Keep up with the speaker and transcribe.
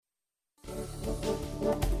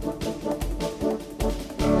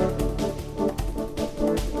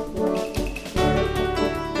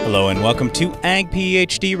Hello and welcome to Ag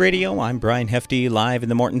PhD Radio. I'm Brian Hefty, live in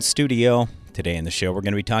the Morton studio. Today in the show, we're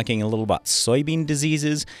going to be talking a little about soybean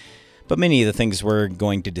diseases, but many of the things we're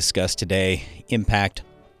going to discuss today impact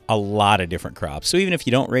a lot of different crops. So even if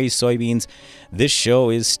you don't raise soybeans, this show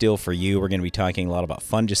is still for you. We're going to be talking a lot about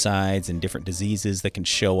fungicides and different diseases that can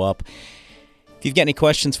show up. If you've got any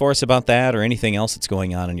questions for us about that or anything else that's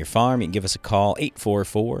going on your farm, you can give us a call,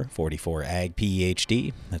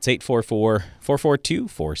 844-44-AG-PHD. That's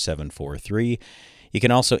 844-442-4743. You can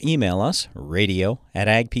also email us,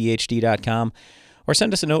 radio@agphd.com, or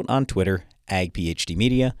send us a note on Twitter,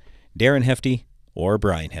 AgPhDmedia, Darren Hefty, or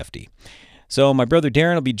Brian Hefty. So my brother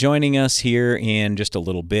Darren will be joining us here in just a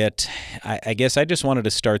little bit. I guess I just wanted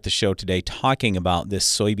to start the show today talking about this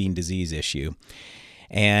soybean disease issue.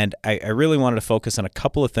 And I really wanted to focus on a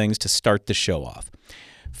couple of things to start the show off.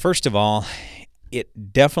 First of all,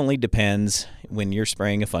 it definitely depends when you're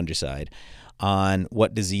spraying a fungicide on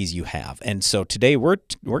what disease you have. And so today we're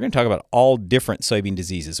going to talk about all different soybean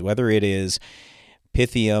diseases, whether it is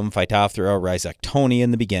Pythium, Phytophthora, Rhizoctonia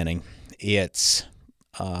in the beginning. It's,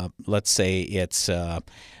 let's say it's, the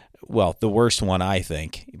worst one I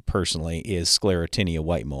think personally is Sclerotinia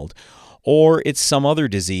white mold. Or it's some other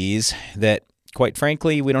disease that, quite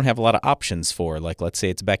frankly, we don't have a lot of options for, like let's say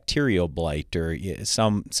it's bacterial blight or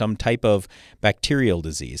some type of bacterial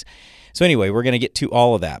disease. So anyway, we're going to get to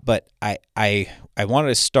all of that, but I wanted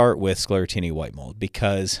to start with Sclerotinia white mold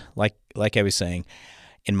because, like I was saying,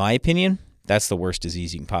 in my opinion, that's the worst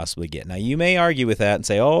disease you can possibly get. Now, you may argue with that and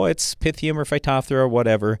say, oh, it's Pythium or Phytophthora or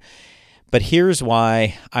whatever, but here's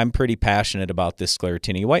why I'm pretty passionate about this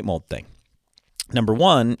Sclerotinia white mold thing. Number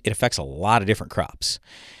one, it affects a lot of different crops.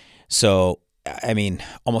 So I mean,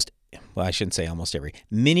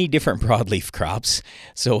 many different broadleaf crops.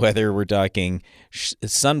 So whether we're talking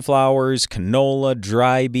sunflowers, canola,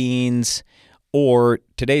 dry beans, or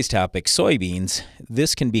today's topic, soybeans,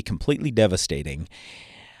 this can be completely devastating.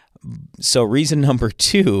 So reason number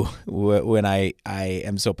two, when I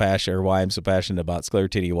am so passionate, or why I'm so passionate about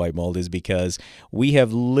Sclerotinia white mold, is because we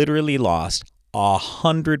have literally lost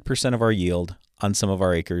 100% of our yield on some of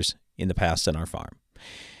our acres in the past on our farm.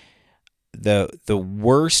 The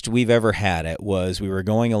worst we've ever had it was we were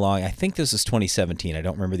going along, I think this is 2017. I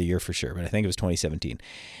don't remember the year for sure, but I think it was 2017.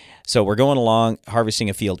 So we're going along harvesting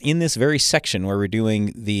a field in this very section where we're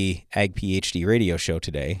doing the Ag PhD radio show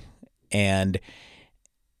today, and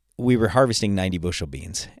we were harvesting 90 bushel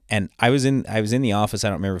beans. And I was in the office. I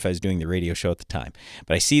don't remember if I was doing the radio show at the time,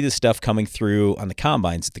 but I see this stuff coming through on the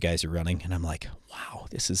combines that the guys are running, and I'm like, wow,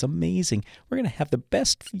 this is amazing. We're going to have the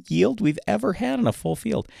best yield we've ever had on a full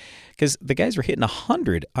field, because the guys were hitting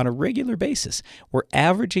 100 on a regular basis. We're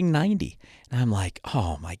averaging 90. And I'm like,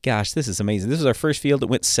 oh my gosh, this is amazing. This is our first field that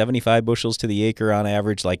went 75 bushels to the acre on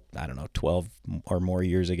average, 12 or more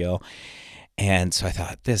years ago. And so I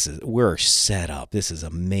thought, we're set up. This is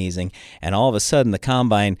amazing. And all of a sudden, the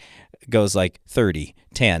combine goes like 30,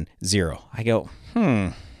 10, 0. I go,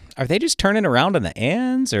 are they just turning around on the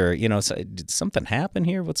ends? Or, did something happen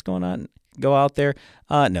here? What's going on? Go out there.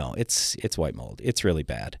 No, it's white mold. It's really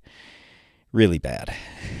bad. Really bad.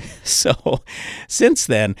 So since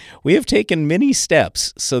then, we have taken many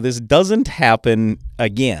steps so this doesn't happen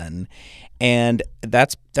again. And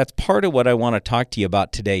that's part of what I want to talk to you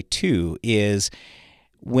about today, too, is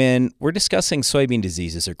when we're discussing soybean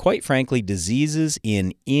diseases, or quite frankly, diseases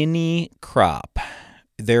in any crop,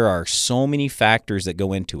 there are so many factors that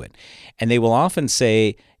go into it. And they will often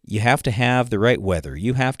say you have to have the right weather,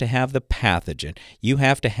 you have to have the pathogen, you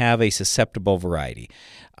have to have a susceptible variety,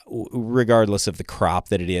 regardless of the crop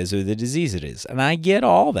that it is or the disease it is. And I get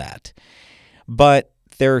all that. But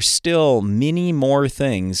there are still many more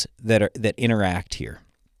things that interact here.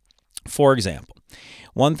 For example,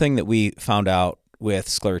 one thing that we found out with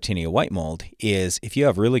Sclerotinia white mold is if you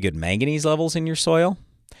have really good manganese levels in your soil,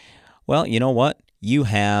 well, you know what? You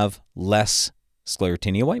have less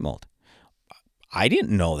Sclerotinia white mold. I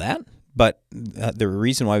didn't know that, but the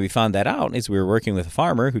reason why we found that out is we were working with a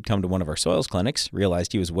farmer who'd come to one of our soils clinics,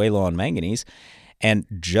 realized he was way low on manganese, and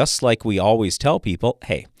just like we always tell people,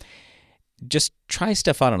 hey, just try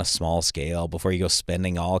stuff out on a small scale before you go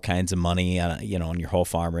spending all kinds of money on your whole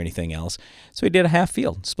farm or anything else. So he did a half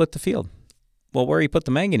field, split the field. Well, where he put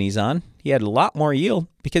the manganese on, he had a lot more yield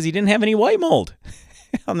because he didn't have any white mold.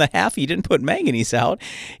 On the half he didn't put manganese out,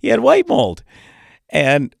 he had white mold.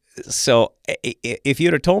 And so if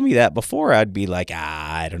you'd have told me that before, I'd be like,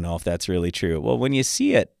 I don't know if that's really true. Well, when you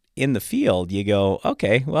see it in the field, you go,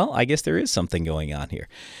 okay, well, I guess there is something going on here.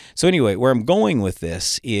 So anyway, where I'm going with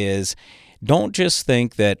this is, don't just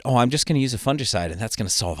think that, I'm just going to use a fungicide and that's going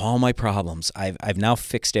to solve all my problems. I've now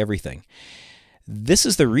fixed everything. This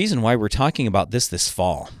is the reason why we're talking about this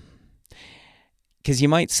fall. Because you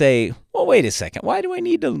might say, well, wait a second. Why do I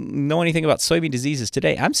need to know anything about soybean diseases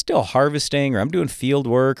today? I'm still harvesting, or I'm doing field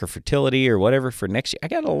work or fertility or whatever for next year. I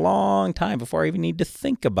got a long time before I even need to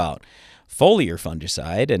think about foliar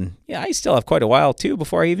fungicide. And yeah, I still have quite a while too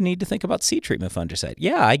before I even need to think about seed treatment fungicide.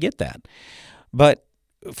 Yeah, I get that. But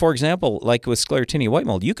for example, like with Sclerotinia white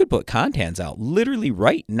mold, you could put Contans out literally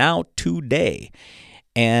right now today.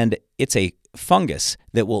 And it's a fungus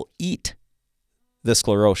that will eat the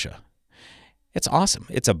sclerotia. It's awesome.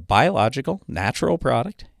 It's a biological, natural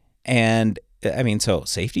product. And I mean, so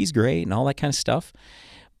safety's great and all that kind of stuff,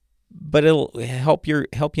 but it'll help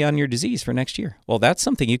you on your disease for next year. Well, that's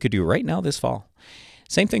something you could do right now this fall.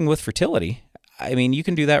 Same thing with fertility. I mean, you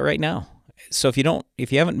can do that right now. So if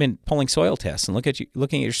you haven't been pulling soil tests and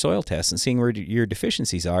looking at your soil tests and seeing where your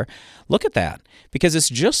deficiencies are, look at that, because it's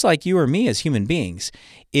just like you or me as human beings.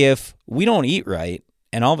 If we don't eat right,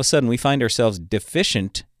 and all of a sudden we find ourselves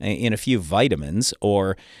deficient in a few vitamins,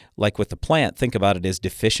 or like with the plant, think about it as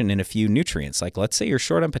deficient in a few nutrients. Like let's say you're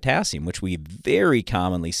short on potassium, which we very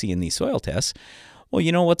commonly see in these soil tests. Well,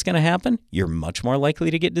 you know what's going to happen? You're much more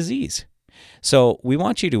likely to get disease. So we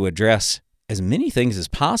want you to address as many things as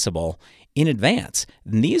possible in advance.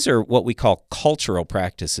 And these are what we call cultural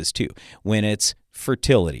practices too. When it's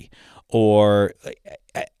fertility, or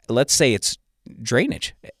let's say it's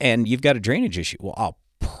drainage and you've got a drainage issue. Well, I'll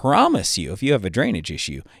promise you, if you have a drainage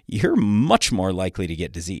issue, you're much more likely to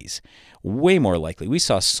get disease. Way more likely. We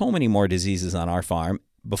saw so many more diseases on our farm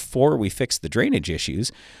before we fixed the drainage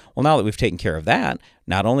issues. Well, now that we've taken care of that,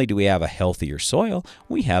 not only do we have a healthier soil,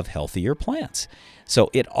 we have healthier plants. So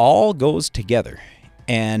it all goes together.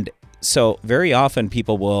 And so very often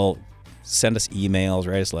people will send us emails,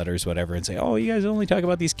 write us letters, whatever, and say, oh, you guys only talk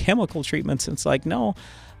about these chemical treatments. And it's like, no,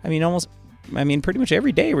 pretty much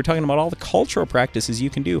every day we're talking about all the cultural practices you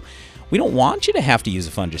can do. We don't want you to have to use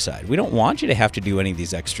a fungicide. We don't want you to have to do any of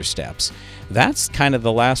these extra steps. That's kind of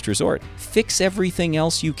the last resort. Fix everything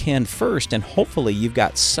else you can first, and hopefully you've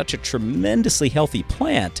got such a tremendously healthy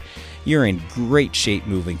plant, you're in great shape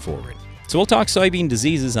moving forward. So we'll talk soybean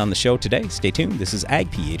diseases on the show today. Stay tuned. This is Ag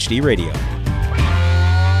PhD Radio.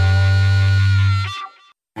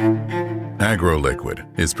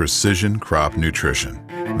 AgroLiquid is precision crop nutrition.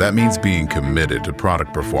 That means being committed to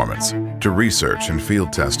product performance, to research and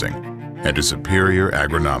field testing, and to superior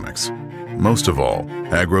agronomics. Most of all,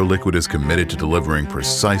 AgroLiquid is committed to delivering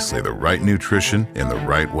precisely the right nutrition in the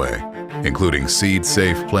right way, including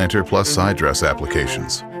seed-safe planter plus side dress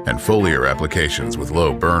applications and foliar applications with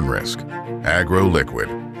low burn risk.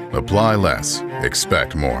 AgroLiquid. Apply less,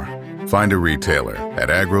 expect more. Find a retailer at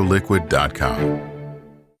agroliquid.com.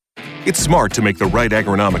 It's smart to make the right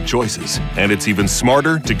agronomic choices, and it's even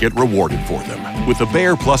smarter to get rewarded for them. With the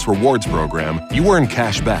Bayer Plus Rewards program, you earn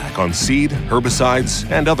cash back on seed, herbicides,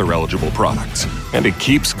 and other eligible products. And it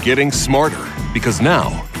keeps getting smarter, because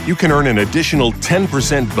now you can earn an additional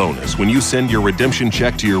 10% bonus when you send your redemption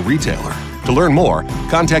check to your retailer. To learn more,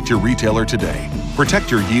 contact your retailer today. Protect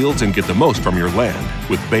your yields and get the most from your land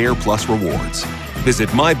with Bayer Plus Rewards. Visit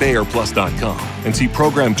mybayerplus.com and see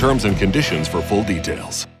program terms and conditions for full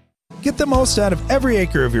details. Get the most out of every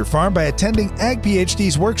acre of your farm by attending Ag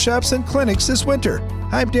PhD's workshops and clinics this winter.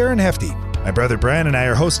 I'm Darren Hefty. My brother Brian and I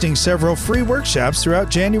are hosting several free workshops throughout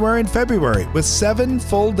January and February with 7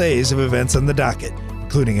 full days of events on the docket,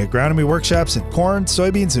 including agronomy workshops in corn,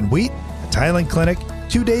 soybeans, and wheat, a tiling clinic,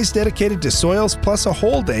 2 days dedicated to soils, plus a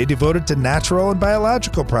whole day devoted to natural and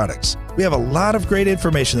biological products. We have a lot of great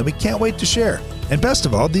information that we can't wait to share. And best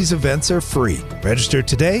of all, these events are free. Register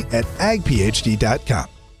today at agphd.com.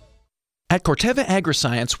 At Corteva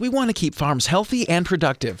Agriscience, we want to keep farms healthy and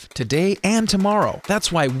productive today and tomorrow. That's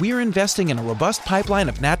why we're investing in a robust pipeline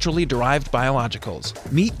of naturally derived biologicals.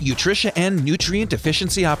 Meet Utrisha N Nutrient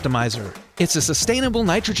Efficiency Optimizer. It's a sustainable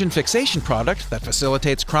nitrogen fixation product that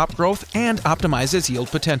facilitates crop growth and optimizes yield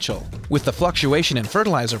potential. With the fluctuation in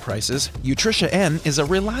fertilizer prices, Utrisha N is a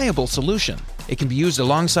reliable solution. It can be used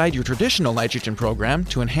alongside your traditional nitrogen program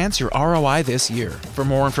to enhance your ROI this year. For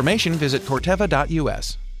more information, visit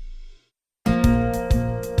corteva.us.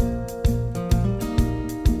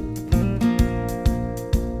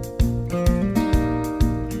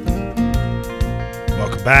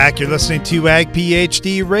 Back, you're listening to Ag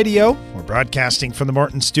PhD Radio. We're broadcasting from the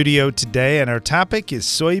Morton studio today, and our topic is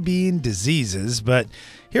soybean diseases. But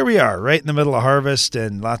here we are, right in the middle of harvest,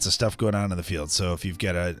 and lots of stuff going on in the field. So if you've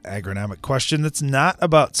got an agronomic question that's not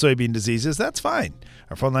about soybean diseases, that's fine.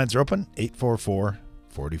 Our phone lines are open,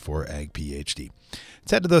 844-44-AG-PhD.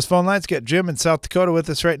 Let's head to those phone lines. Got Jim in South Dakota with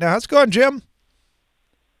us right now. How's it going, Jim?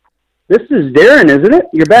 This is Darren, isn't it?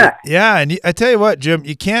 You're back. Yeah, and I tell you what, Jim,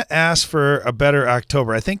 you can't ask for a better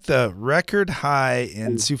October. I think the record high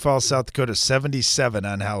in Sioux Falls, South Dakota is 77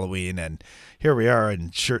 on Halloween, and here we are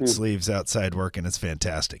in shirt sleeves outside working. It's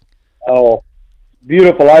fantastic. Oh,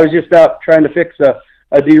 beautiful. I was just out trying to fix a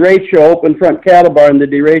derecho, open front cattle barn. The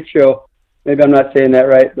derecho, maybe I'm not saying that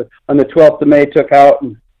right, but on the 12th of May took out,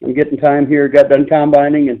 and I'm getting time here, got done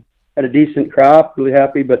combining and had a decent crop, really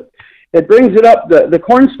happy, but it brings it up, the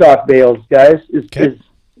corn stalk bales, guys. Is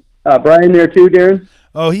Brian there too, Darren?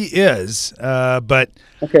 Oh, he is, but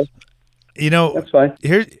okay. That's fine.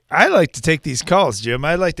 Here, I like to take these calls, Jim.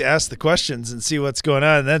 I like to ask the questions and see what's going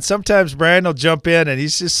on. And then sometimes Brian will jump in and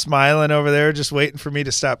he's just smiling over there, just waiting for me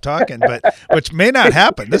to stop talking, but which may not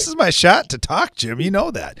happen. This is my shot to talk, Jim. You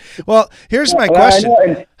know that. Well, here's my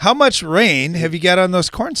question. How much rain have you got on those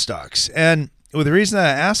corn stalks? And well, the reason I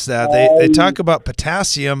asked that, they talk about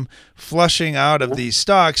potassium flushing out of these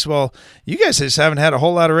stalks. Well, you guys just haven't had a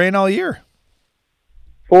whole lot of rain all year.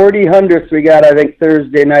 40 hundredths we got, I think,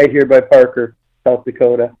 Thursday night here by Parker, South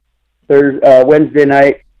Dakota. Wednesday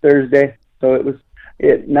night, Thursday. So it was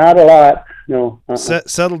not a lot. No.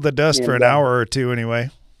 Settled the dust for an hour or two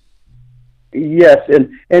anyway. Yes,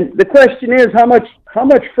 and the question is how much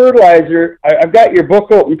fertilizer. I've got your book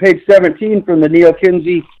open, page 17 from the Neil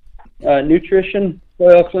Kinsey Nutrition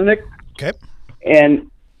Soil Clinic. Okay. And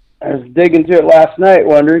I was digging through it last night,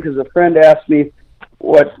 wondering, because a friend asked me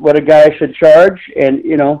what a guy should charge, and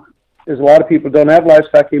there's a lot of people don't have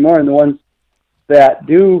livestock anymore, and the ones that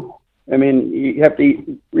do, I mean, you have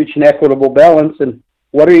to reach an equitable balance. And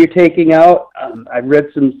what are you taking out? I've read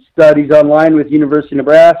some studies online with University of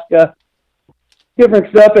Nebraska, different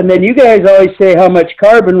stuff, and then you guys always say how much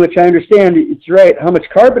carbon, which I understand it's right, how much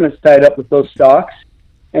carbon is tied up with those stalks,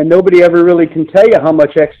 and nobody ever really can tell you how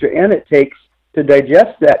much extra N it takes to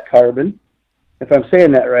digest that carbon. If I'm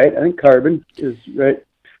saying that right, I think carbon is right.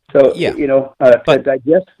 So, yeah. To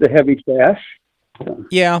digest the heavy trash.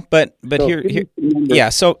 Yeah, but so here yeah,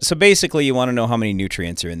 so basically you want to know how many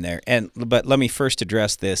nutrients are in there. But let me first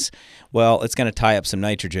address this. Well, it's going to tie up some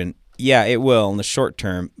nitrogen. Yeah, it will in the short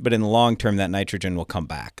term, but in the long term that nitrogen will come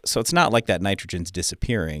back. So it's not like that nitrogen's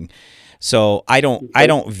disappearing. So I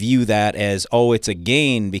don't view that as, it's a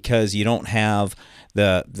gain because you don't have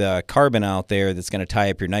the carbon out there that's going to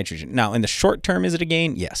tie up your nitrogen. Now, in the short term, is it a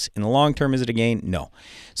gain? Yes. In the long term, is it a gain? No.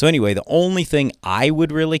 So anyway, the only thing I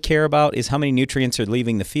would really care about is how many nutrients are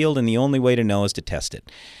leaving the field, and the only way to know is to test it.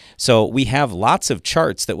 So we have lots of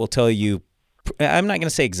charts that will tell you, I'm not going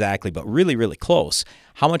to say exactly, but really, really close,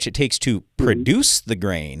 how much it takes to produce the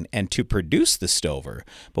grain and to produce the stover.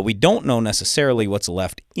 But we don't know necessarily what's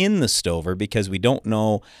left in the stover because we don't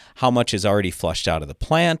know how much is already flushed out of the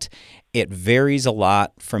plant. It varies a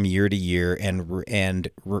lot from year to year and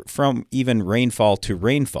from even rainfall to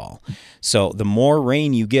rainfall. So the more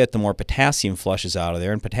rain you get, the more potassium flushes out of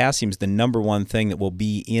there. And potassium is the number one thing that will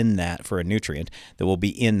be in that for a nutrient that will be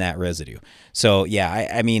in that residue. So,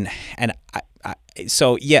 yeah,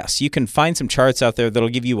 so yes, you can find some charts out there that'll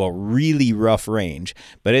give you a really rough range,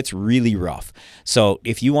 but it's really rough. So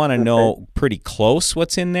if you want to know pretty close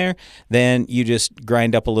what's in there, then you just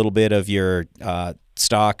grind up a little bit of your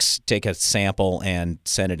stalks, take a sample, and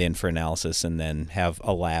send it in for analysis, and then have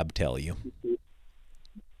a lab tell you.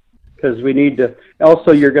 Because we need to.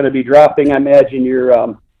 Also, you're going to be dropping, I imagine,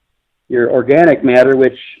 your organic matter,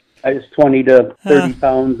 which is 20 to 30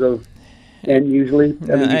 pounds of, and usually,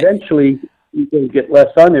 eventually. You can get less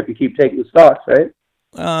on there if you keep taking the stalks, right?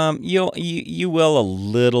 You will a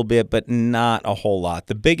little bit, but not a whole lot.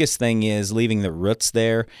 The biggest thing is leaving the roots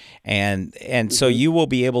there, and so you will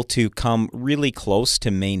be able to come really close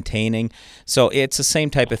to maintaining. So it's the same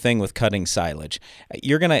type of thing with cutting silage.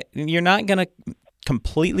 You're not gonna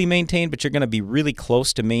completely maintain, but you're going to be really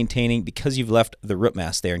close to maintaining because you've left the root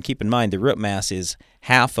mass there. And keep in mind, the root mass is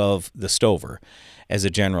half of the stover as a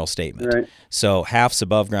general statement. Right. So half's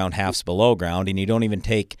above ground, half's below ground, and you don't even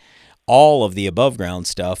take all of the above ground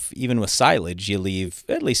stuff. Even with silage, you leave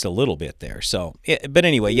at least a little bit there. So, but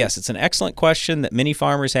anyway, yes, it's an excellent question that many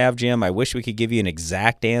farmers have, Jim. I wish we could give you an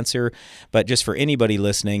exact answer, but just for anybody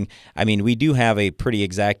listening, I mean, we do have a pretty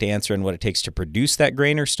exact answer on what it takes to produce that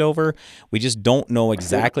grain or stover. We just don't know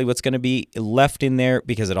exactly what's going to be left in there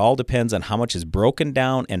because it all depends on how much is broken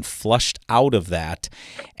down and flushed out of that,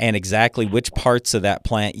 and exactly which parts of that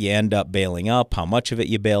plant you end up baling up, how much of it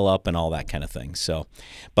you bale up, and all that kind of thing. So,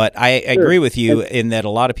 but I agree with you in that a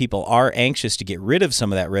lot of people are anxious to get rid of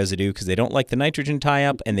some of that residue because they don't like the nitrogen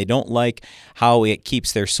tie-up and they don't like how it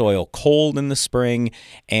keeps their soil cold in the spring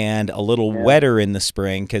and a little wetter in the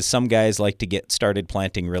spring because some guys like to get started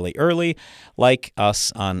planting really early, like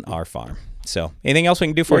us on our farm. So anything else we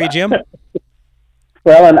can do for you, Jim?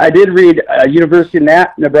 Well, and I did read University of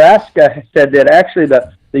Nebraska said that actually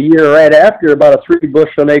the year right after about a 3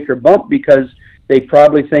 bushel an acre bump, because they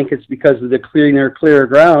probably think it's because of the clearer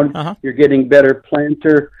ground. You're getting better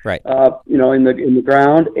planter, right? In the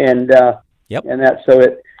ground, and yep. And that so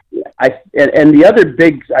it. And the other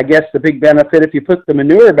big, I guess, the big benefit, if you put the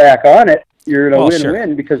manure back on it, you're in a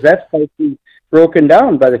win-win, because that's partly broken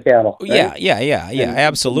down by the cattle. Right? Yeah,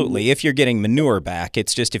 absolutely. If you're getting manure back,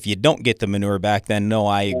 it's just if you don't get the manure back, then no,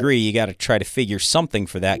 I agree. You got to try to figure something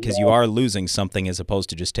for that, because you are losing something as opposed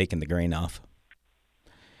to just taking the grain off.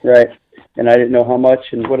 Right. And I didn't know how much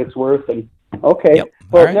and what it's worth. And okay. Yep.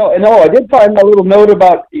 Well, right. No, I did find a little note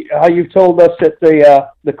about how you told us that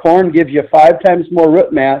the corn gives you 5 times more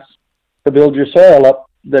root mass to build your soil up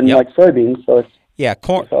than like soybeans. So it's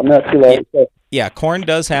corn. So I'm not too low. Yeah, corn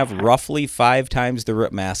does have roughly 5 times the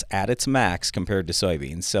root mass at its max compared to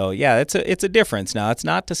soybeans. So yeah, it's a difference. Now, it's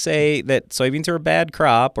not to say that soybeans are a bad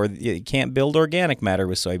crop or you can't build organic matter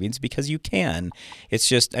with soybeans, because you can. It's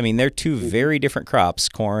just, they're 2 very different crops,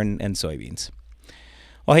 corn and soybeans.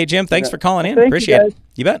 Well, hey, Jim, thanks for calling in. Appreciate it.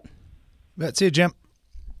 You bet. See you, Jim.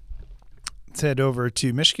 Let's head over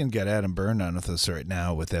to Michigan. Got Adam Byrne on with us right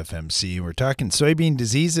now with FMC. We're talking soybean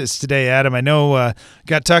diseases today, Adam. I know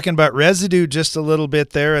got talking about residue just a little bit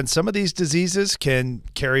there, and some of these diseases can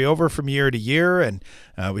carry over from year to year, and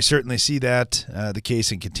we certainly see that the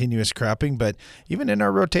case in continuous cropping. But even in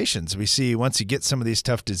our rotations, we see once you get some of these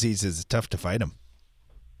tough diseases, it's tough to fight them.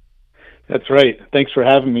 That's right. Thanks for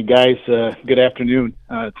having me, guys. Good afternoon.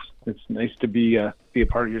 It's nice to be a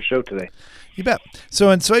part of your show today. You bet.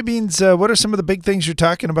 So in soybeans, what are some of the big things you're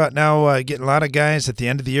talking about now? Getting a lot of guys at the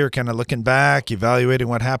end of the year kind of looking back, evaluating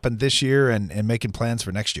what happened this year, and making plans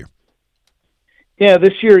for next year. Yeah,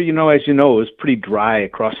 this year, as you know, it was pretty dry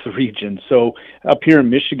across the region. So up here in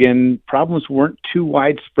Michigan, problems weren't too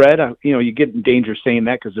widespread. You get in danger saying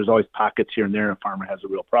that because there's always pockets here and there, and a farmer has a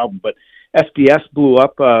real problem. But SDS blew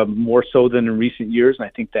up more so than in recent years, and I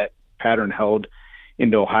think that pattern held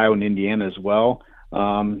into Ohio and Indiana as well.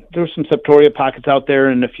 There were some septoria pockets out there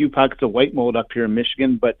and a few pockets of white mold up here in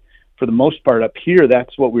Michigan, but for the most part up here,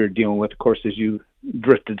 that's what we were dealing with. Of course, as you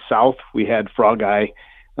drifted south, we had frog eye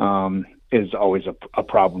is always a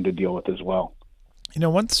problem to deal with as well.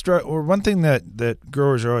 One thing that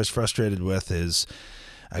growers are always frustrated with is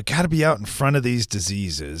I got to be out in front of these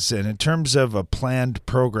diseases. And in terms of a planned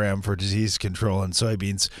program for disease control in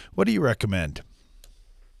soybeans, what do you recommend?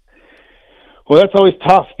 Well, that's always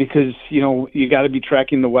tough because, you got to be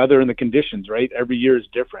tracking the weather and the conditions, right? Every year is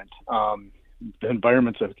different. The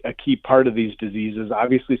environment's a key part of these diseases.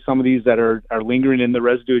 Obviously, some of these that are lingering in the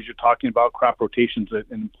residue, as you're talking about, crop rotation is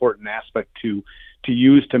an important aspect to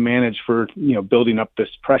use to manage for, building up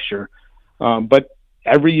this pressure. But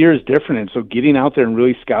every year is different. And so getting out there and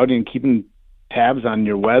really scouting and keeping tabs on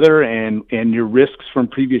your weather and your risks from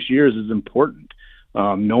previous years is important.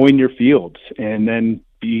 Knowing your fields and then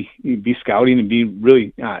be scouting and be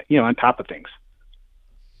really, on top of things.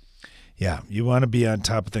 Yeah, you want to be on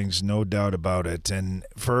top of things, no doubt about it. And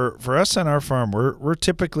for us on our farm, we're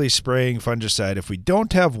typically spraying fungicide. If we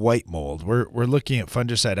don't have white mold, we're looking at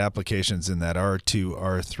fungicide applications in that R2,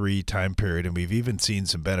 R3 time period, and we've even seen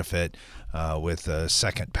some benefit with a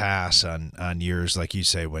second pass on years, like you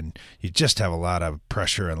say, when you just have a lot of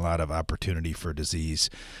pressure and a lot of opportunity for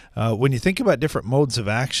disease. When you think about different modes of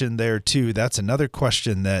action there too, that's another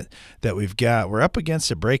question that we've got. We're up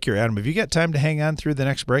against a break here, Adam. Have you got time to hang on through the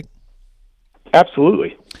next break?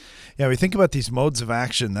 Absolutely. Yeah, we think about these modes of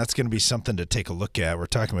action. That's going to be something to take a look at. We're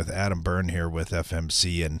talking with Adam Byrne here with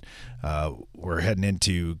FMC, and we're heading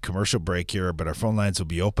into commercial break here, but our phone lines will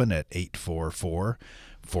be open at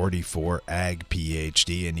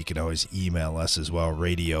 844-44-AG-PHD, and you can always email us as well,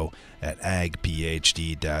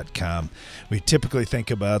 radio@agphd.com. We typically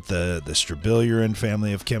think about the strobilurin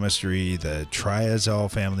family of chemistry, the triazole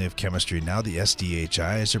family of chemistry. Now the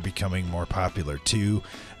SDHIs are becoming more popular too.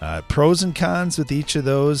 Pros and cons with each of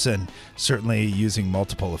those, and certainly using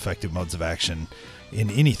multiple effective modes of action in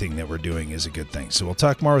anything that we're doing is a good thing. So we'll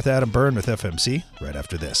talk more with Adam Byrne with FMC right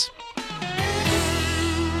after this.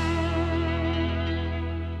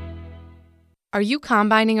 Are you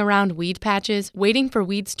combining around weed patches, waiting for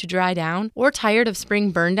weeds to dry down, or tired of spring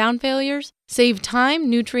burn down failures? Save time,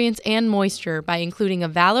 nutrients, and moisture by including a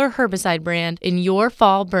Valor herbicide brand in your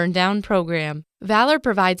fall burn down program. Valor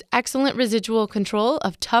provides excellent residual control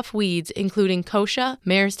of tough weeds including kochia,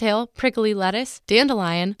 mare's tail, prickly lettuce,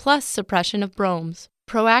 dandelion, plus suppression of bromes.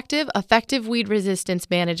 Proactive, effective weed resistance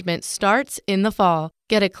management starts in the fall.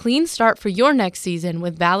 Get a clean start for your next season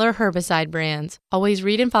with Valor herbicide brands. Always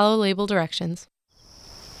read and follow label directions.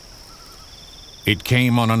 It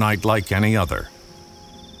came on a night like any other,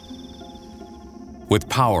 with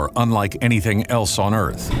power unlike anything else on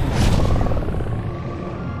Earth.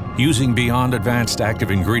 Using beyond advanced active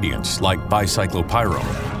ingredients like bicyclopyrrole,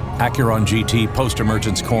 Acuron GT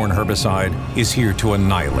post-emergence corn herbicide is here to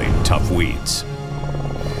annihilate tough weeds.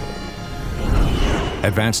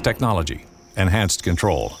 Advanced technology, enhanced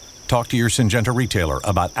control. Talk to your Syngenta retailer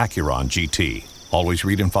about Acuron GT. Always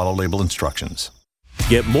read and follow label instructions.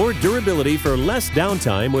 Get more durability for less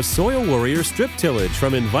downtime with Soil Warrior Strip Tillage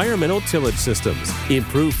from Environmental Tillage Systems.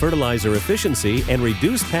 Improve fertilizer efficiency and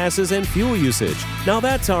reduce passes and fuel usage. Now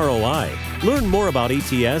that's ROI. Learn more about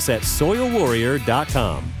ETS at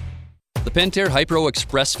soilwarrior.com. The Pentair Hypro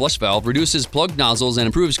Express flush valve reduces plugged nozzles and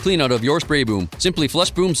improves cleanout of your spray boom. Simply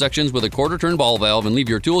flush boom sections with a quarter-turn ball valve and leave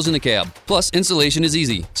your tools in the cab. Plus, installation is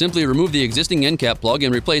easy. Simply remove the existing end cap plug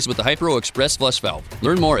and replace with the Hypro Express flush valve.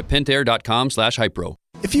 Learn more at pentair.com/hypro.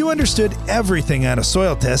 If you understood everything on a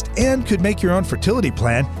soil test and could make your own fertility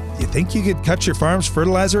plan, do you think you could cut your farm's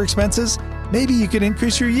fertilizer expenses? Maybe you could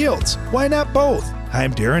increase your yields. Why not both? Hi,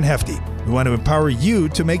 I'm Darren Hefty. We want to empower you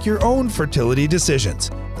to make your own fertility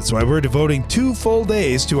decisions. That's why we're devoting 2 full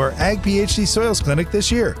days to our Ag PhD Soils Clinic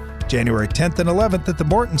this year, January 10th and 11th at the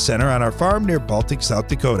Morton Center on our farm near Baltic, South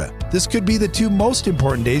Dakota. This could be the 2 most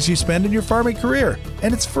important days you spend in your farming career,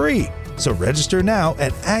 and it's free. So register now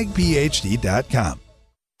at agphd.com.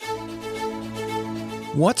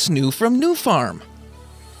 What's new from New Farm?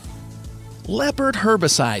 Leopard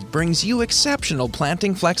Herbicide brings you exceptional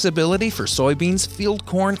planting flexibility for soybeans, field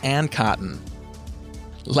corn, and cotton.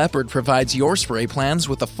 Leopard provides your spray plans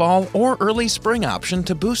with a fall or early spring option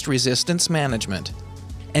to boost resistance management.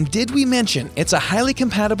 And did we mention it's a highly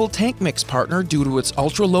compatible tank mix partner due to its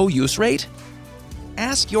ultra-low use rate?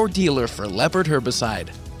 Ask your dealer for Leopard Herbicide.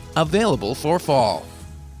 Available for fall.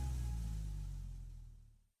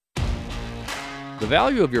 The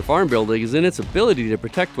value of your farm building is in its ability to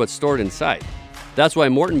protect what's stored inside. That's why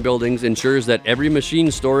Morton Buildings ensures that every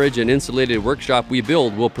machine, storage, and insulated workshop we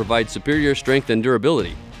build will provide superior strength and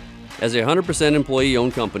durability. As a 100%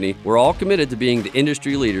 employee-owned company, we're all committed to being the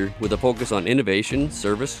industry leader with a focus on innovation,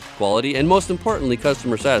 service, quality, and most importantly,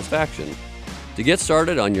 customer satisfaction. To get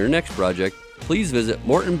started on your next project, please visit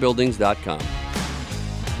mortonbuildings.com.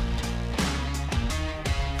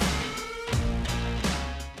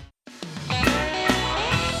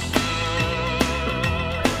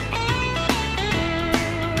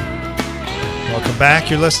 Welcome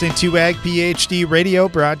back. You're listening to Ag PhD Radio,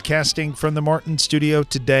 broadcasting from the Morton studio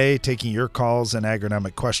today, taking your calls and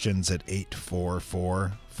agronomic questions at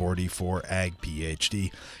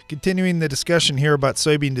 844-44-AG-PhD. Continuing the discussion here about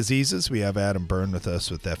soybean diseases, we have Adam Byrne with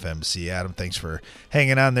us with FMC. Adam, thanks for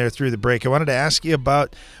hanging on there through the break. I wanted to ask you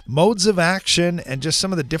about modes of action and just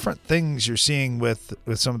some of the different things you're seeing with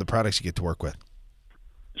some of the products you get to work with.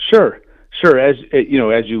 Sure. As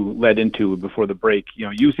you led into before the break,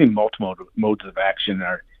 using multiple modes of action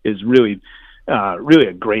is really a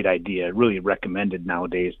great idea, really recommended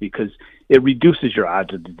nowadays because it reduces your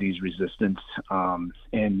odds of disease resistance. With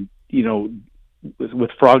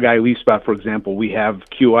frog eye leaf spot, for example, we have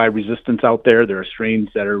QI resistance out there. There are strains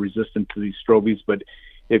that are resistant to these strobies, but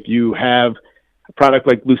if you have a product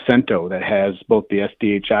like Lucento that has both the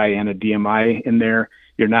SDHI and a DMI in there,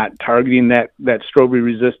 you're not targeting that strawberry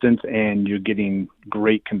resistance, and you're getting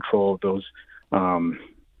great control of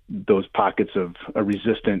those pockets of a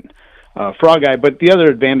resistant frog eye. But the other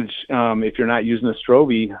advantage, if you're not using a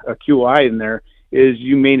QI in there, is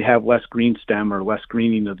you may have less green stem or less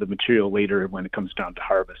greening of the material later when it comes down to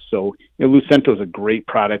harvest. So Lucento is a great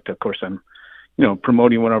product. Of course, I'm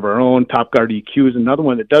promoting one of our own. Top Guard EQ is another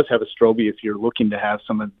one that does have a strobe. If you're looking to have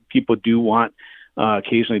people do want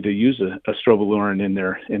occasionally to use a strobilurin in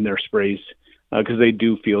their sprays because they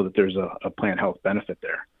do feel that there's a plant health benefit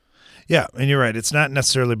there. Yeah, and you're right. It's not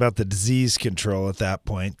necessarily about the disease control at that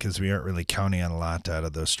point because we aren't really counting on a lot out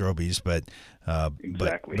of those strobies. But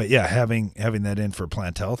exactly. But yeah, having that in for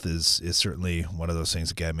plant health is certainly one of those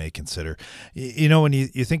things a guy may consider. When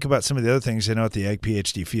you think about some of the other things, at the Ag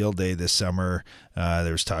PhD Field Day this summer,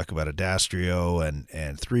 there was talk about Adastrio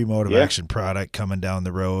and 3 mode of action product coming down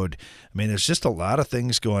the road. I mean, there's just a lot of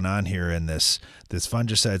things going on here in this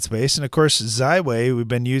fungicide space. And of course, Xyway we've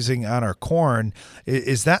been using on our corn.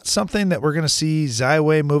 Is that something that we're going to see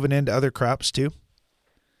Xyway moving into other crops too?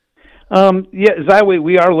 Xyway,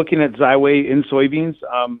 we are looking at Xyway in soybeans.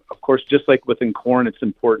 Of course, just like within corn, it's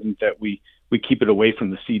important that we keep it away from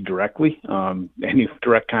the seed directly. Any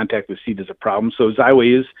direct contact with seed is a problem. So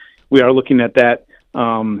Xyway we are looking at that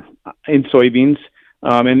in soybeans.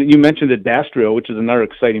 And you mentioned Adastrio, which is another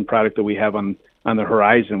exciting product that we have on the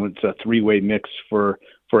horizon. It's a 3-way mix for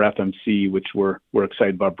FMC, which we're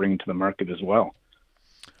excited about bringing to the market as well.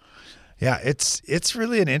 Yeah, it's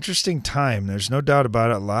really an interesting time. There's no doubt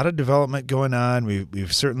about it. A lot of development going on.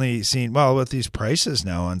 We've certainly seen, well, with these prices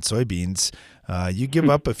now on soybeans, you give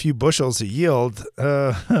up a few bushels of yield.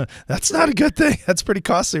 That's not a good thing. That's pretty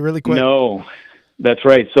costly really quick. No, that's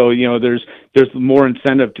right. So, there's more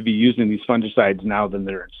incentive to be using these fungicides now than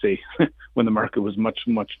there, say, when the market was much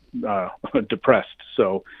depressed.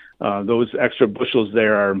 So those extra bushels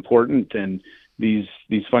there are important, and these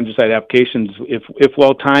fungicide applications, if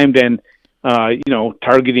well timed and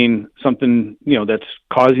targeting something that's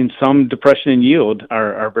causing some depression in yield,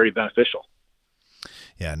 are very beneficial.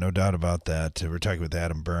 Yeah, no doubt about that. We're talking with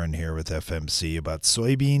Adam Byrne here with FMC about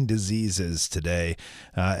soybean diseases today.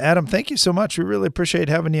 Adam, thank you so much. We really appreciate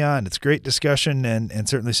having you on. It's a great discussion and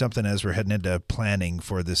certainly something as we're heading into planning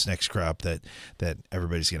for this next crop that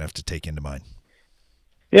everybody's going to have to take into mind.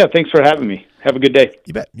 Yeah, thanks for having me. Have a good day.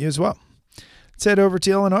 You bet. You as well. Let's head over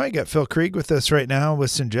to Illinois. Got Phil Krieg with us right now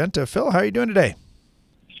with Syngenta. Phil, how are you doing today?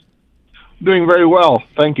 Doing very well.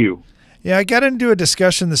 Thank you. Yeah, I got into a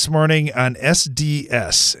discussion this morning on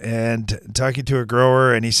SDS and talking to a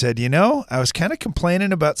grower, and he said, I was kind of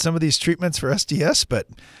complaining about some of these treatments for SDS, but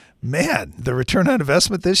man, the return on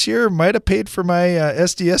investment this year might have paid for my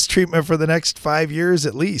SDS treatment for the next 5 years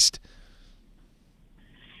at least.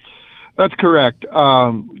 That's correct.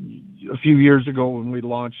 A few years ago when we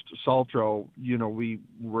launched Saltro, we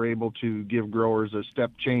were able to give growers a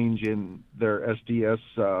step change in their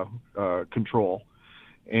SDS control.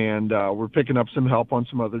 And we're picking up some help on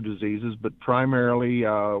some other diseases, but primarily,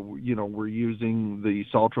 we're using the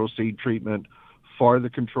Saltro seed treatment for the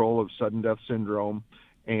control of sudden death syndrome.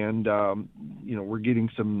 And, we're getting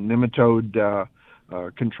some nematode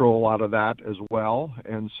control out of that as well.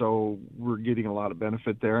 And so we're getting a lot of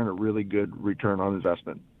benefit there and a really good return on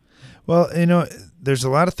investment. Well, there's a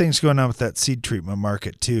lot of things going on with that seed treatment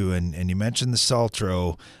market too, and you mentioned the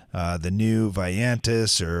Saltro, the new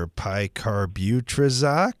Viantis or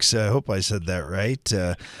Picarbutrizox. I hope I said that right.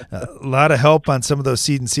 A lot of help on some of those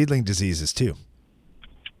seed and seedling diseases too.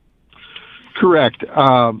 Correct,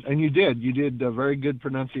 and you did a very good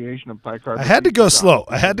pronunciation of Picarbutrizox. I had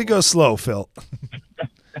to go slow, Phil.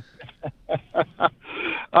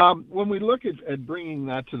 When we look at bringing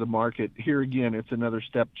that to the market, here again, it's another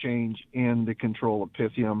step change in the control of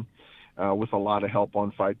Pythium with a lot of help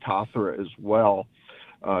on Phytophthora as well.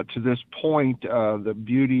 To this point, the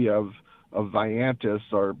beauty of Viantis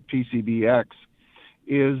or PCBX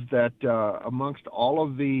is that amongst all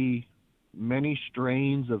of the many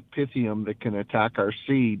strains of Pythium that can attack our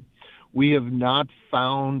seed, we have not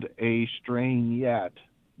found a strain yet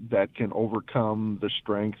that can overcome the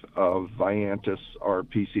strength of Viantis or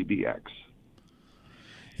PCBX.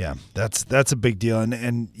 Yeah, that's a big deal.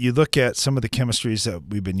 And you look at some of the chemistries that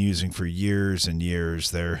we've been using for years and years,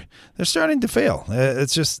 they're starting to fail.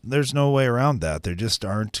 It's just, there's no way around that. They just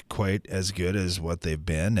aren't quite as good as what they've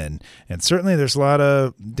been. And certainly there's a lot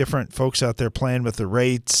of different folks out there playing with the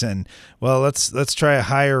rates and, well, let's try a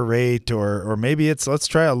higher rate or maybe let's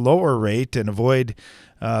try a lower rate and avoid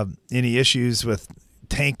any issues with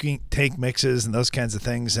tank mixes and those kinds of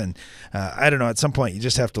things. And I don't know, at some point you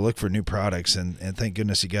just have to look for new products and thank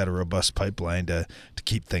goodness you got a robust pipeline to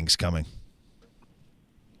keep things coming.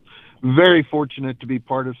 Very fortunate to be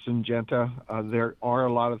part of Syngenta. There are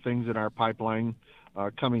a lot of things in our pipeline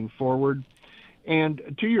coming forward. And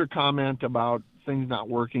to your comment about things not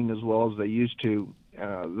working as well as they used to,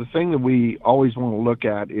 the thing that we always want to look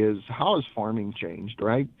at is how has farming changed,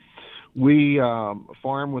 right? We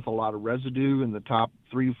farm with a lot of residue in the top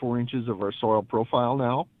 3 to 4 inches of our soil profile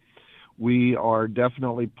now. We are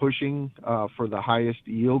definitely pushing for the highest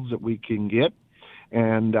yields that we can get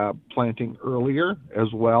and planting earlier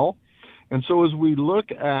as well. And so as we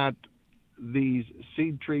look at these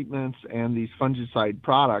seed treatments and these fungicide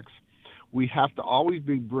products, we have to always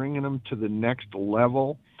be bringing them to the next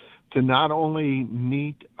level to not only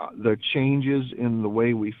meet the changes in the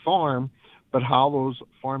way we farm, but how those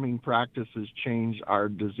farming practices change our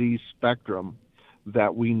disease spectrum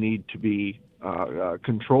that we need to be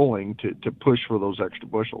controlling to push for those extra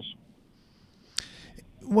bushels.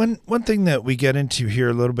 One thing that we get into here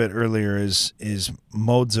a little bit earlier is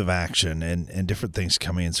modes of action and different things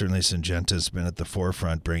coming in. Certainly Syngenta's been at the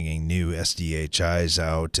forefront bringing new SDHIs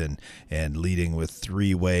out and leading with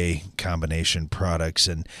 3-way combination products.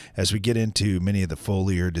 And as we get into many of the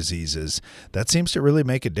foliar diseases, that seems to really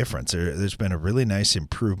make a difference. There's been a really nice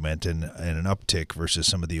improvement and an uptick versus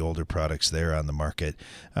some of the older products there on the market.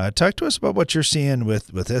 Talk to us about what you're seeing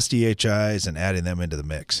with SDHIs and adding them into the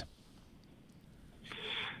mix.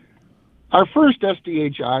 Our first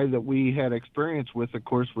SDHI that we had experience with, of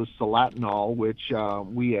course, was Solatinol, which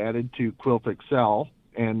we added to Quilt Excel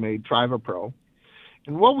and made TrivaPro.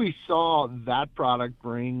 And what we saw that product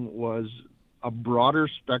bring was a broader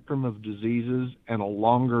spectrum of diseases and a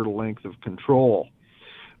longer length of control.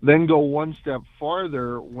 Then go one step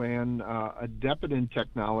farther when Adepidin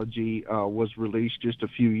technology was released just a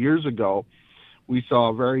few years ago. We saw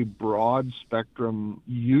a very broad spectrum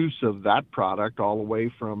use of that product, all the way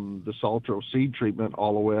from the Saltro seed treatment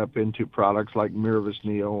all the way up into products like Miravis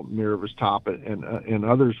Neo, Miravis Top, and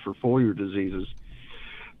others for foliar diseases.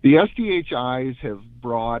 The SDHIs have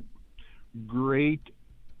brought great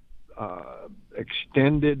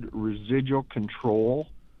extended residual control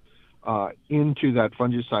into that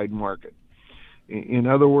fungicide market. In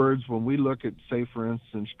other words, when we look at, say, for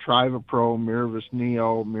instance, TrivaPro, Miravis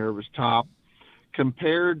Neo, Miravis Top,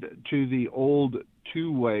 compared to the old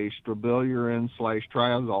two-way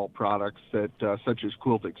strobilurin/triazole products that, such as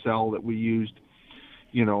Quilt Excel, that we used,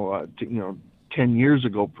 10 years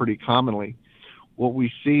ago pretty commonly, what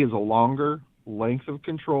we see is a longer length of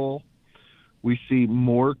control. We see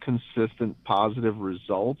more consistent positive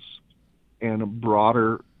results and a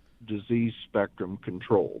broader disease spectrum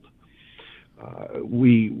controlled.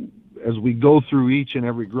 As we go through each and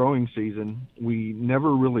every growing season, we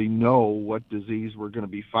never really know what disease we're going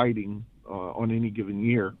to be fighting on any given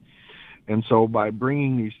year. And so by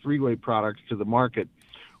bringing these three-way products to the market,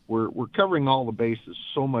 we're covering all the bases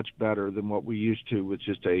so much better than what we used to with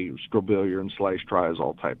just a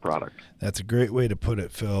strobilurin/triazole type product. That's a great way to put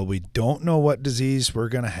it, Phil. We don't know what disease we're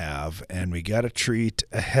going to have, and we got to treat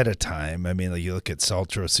ahead of time. I mean, like you look at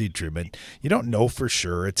Saltro seed treatment, you don't know for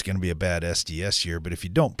sure it's going to be a bad SDS year, but if you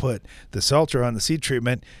don't put the Saltro on the seed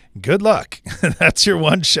treatment, good luck. That's your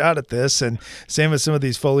one shot at this. And same with some of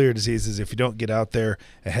these foliar diseases. If you don't get out there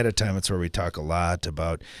ahead of time, it's where we talk a lot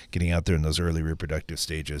about getting out there in those early reproductive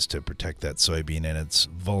stages to protect that soybean in its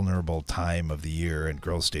vulnerable time of the year and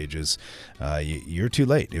growth stages. You're too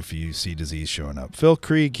late if you see disease showing up. Phil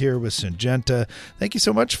Krieg here with Syngenta. Thank you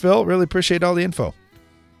so much, Phil. Really appreciate all the info.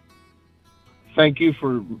 Thank you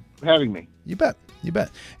for having me. You bet. You bet.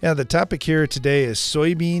 Yeah, the topic here today is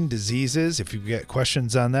soybean diseases. If you've got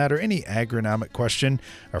questions on that or any agronomic question,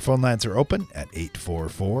 our phone lines are open at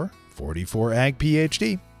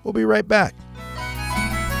 844-44-AG-PhD. We'll be right back.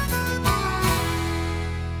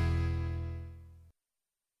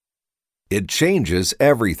 It changes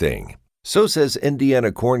everything. So says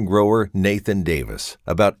Indiana corn grower Nathan Davis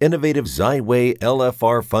about innovative Xyway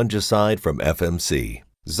LFR fungicide from FMC.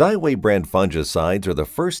 Xyway brand fungicides are the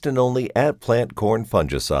first and only at-plant corn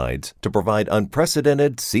fungicides to provide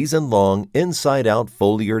unprecedented season-long inside-out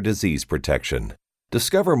foliar disease protection.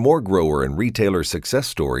 Discover more grower and retailer success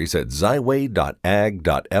stories at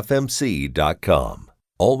xyway.ag.fmc.com.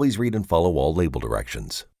 Always read and follow all label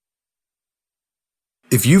directions.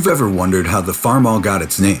 If you've ever wondered how the Farmall got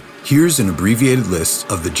its name, here's an abbreviated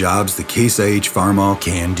list of the jobs the Case IH Farmall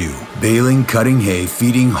can do. Baling, cutting hay,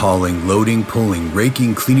 feeding, hauling, loading, pulling,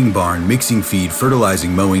 raking, cleaning barn, mixing feed,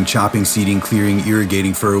 fertilizing, mowing, chopping, seeding, clearing,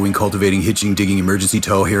 irrigating, furrowing, cultivating, hitching, digging, emergency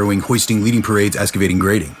tow, harrowing, hoisting, leading parades, excavating,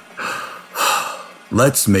 grading.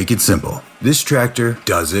 Let's make it simple. This tractor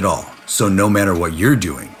does it all. So no matter what you're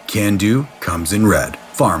doing, Can Do comes in red.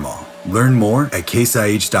 Farmall. Learn more at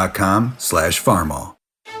caseih.com/farmall.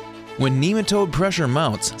 When nematode pressure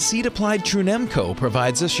mounts, seed-applied Trunemco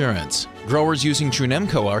provides assurance. Growers using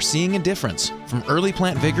Trunemco are seeing a difference. From early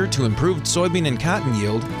plant vigor to improved soybean and cotton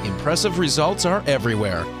yield, impressive results are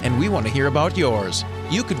everywhere, and we want to hear about yours.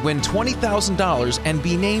 You could win $20,000 and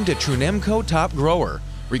be named a Trunemco Top Grower.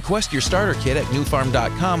 Request your starter kit at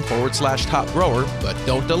newfarm.com/top grower, but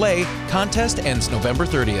don't delay. Contest ends November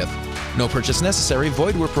 30th. No purchase necessary,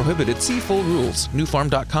 void where prohibited. See full rules.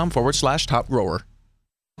 newfarm.com/top grower.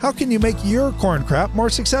 How can you make your corn crop more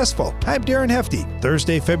successful? I'm Darren Hefty.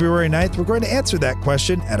 Thursday, February 9th, we're going to answer that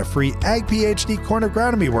question at a free Ag PhD corn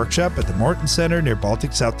agronomy workshop at the Morton Center near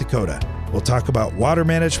Baltic, South Dakota. We'll talk about water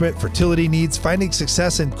management, fertility needs, finding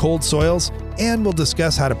success in cold soils, and we'll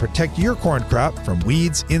discuss how to protect your corn crop from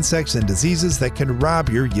weeds, insects, and diseases that can rob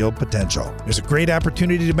your yield potential. There's a great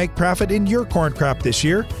opportunity to make profit in your corn crop this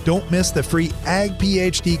year. Don't miss the free Ag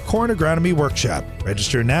PhD corn agronomy workshop.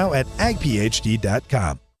 Register now at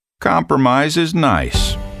agphd.com. Compromise is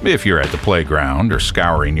nice if you're at the playground or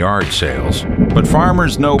scouring yard sales. But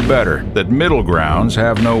farmers know better that middle grounds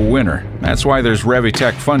have no winner. That's why there's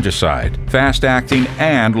Revitec fungicide, fast-acting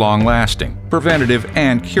and long-lasting, preventative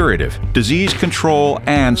and curative, disease control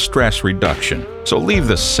and stress reduction. So leave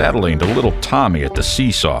the settling to little Tommy at the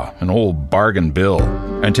seesaw, an old bargain bill.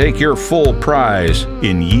 and take your full prize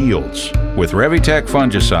in yields with Revitec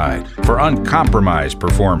fungicide for uncompromised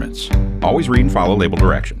performance. Always read and follow label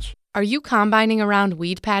directions. Are you combining around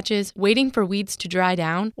weed patches, waiting for weeds to dry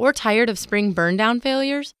down, or tired of spring burn-down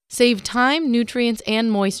failures? Save time, nutrients, and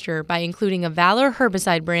moisture by including a Valor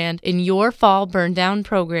herbicide brand in your fall burn-down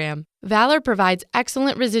program. Valor provides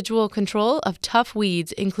excellent residual control of tough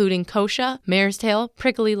weeds, including kochia, mare's tail,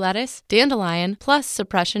 prickly lettuce, dandelion, plus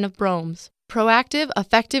suppression of bromes. Proactive,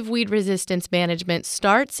 effective weed resistance management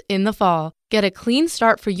starts in the fall. Get a clean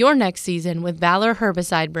start for your next season with Valor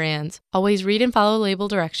herbicide brands. Always read and follow label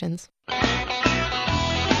directions.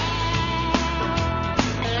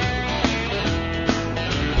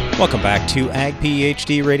 Welcome back to Ag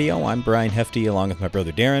PhD Radio. I'm Brian Hefty along with my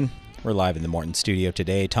brother Darren. We're live in the Morton studio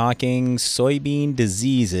today talking soybean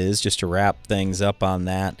diseases. Just to wrap things up on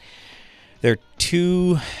that, there are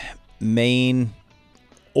two main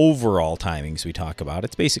overall timings we talk about.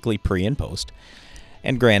 It's basically pre and post.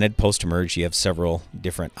 And granted, post-emerge, you have several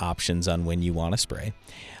different options on when you want to spray.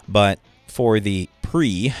 But for the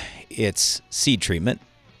pre, it's seed treatment.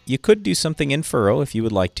 You could do something in furrow if you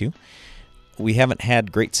would like to. We haven't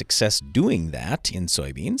had great success doing that in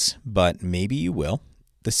soybeans, but maybe you will.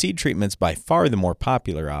 The seed treatment's by far the more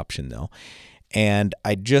popular option, though. And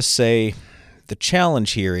I'd just say the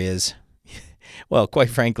challenge here is, well, quite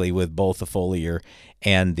frankly, with both the foliar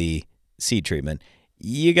and the seed treatment,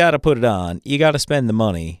 you got to put it on. You got to spend the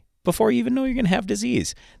money before you even know you're going to have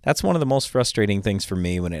disease. That's one of the most frustrating things for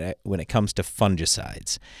me when it comes to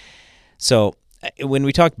fungicides. So when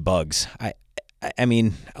we talk bugs, I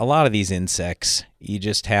mean, a lot of these insects, you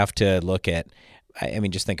just have to look at,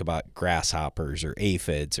 just think about grasshoppers or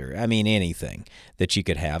aphids or, anything that you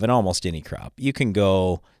could have in almost any crop. You can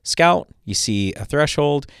go scout, you see a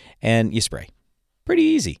threshold, and you spray. Pretty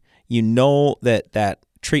easy. You know that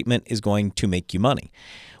treatment is going to make you money.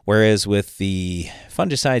 Whereas with the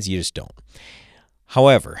fungicides, you just don't.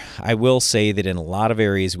 However, I will say that in a lot of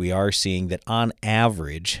areas, we are seeing that on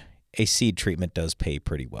average, a seed treatment does pay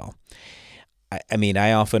pretty well.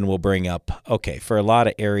 I often will bring up, okay, for a lot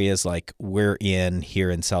of areas like we're in here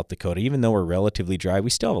in South Dakota, even though we're relatively dry, we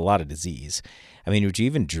still have a lot of disease. Would you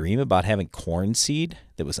even dream about having corn seed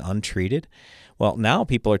that was untreated? Well, now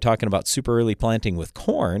people are talking about super early planting with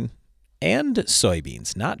corn and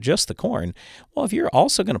soybeans, not just the corn. Well, if you're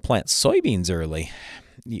also going to plant soybeans early,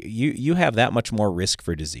 you have that much more risk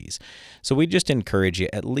for disease. So we just encourage you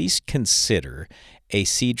at least consider a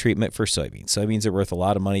seed treatment for soybeans. Soybeans are worth a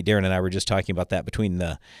lot of money. Darren and I were just talking about that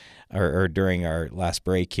during our last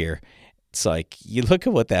break here. It's like, you look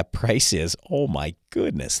at what that price is. Oh my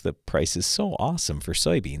goodness, the price is so awesome for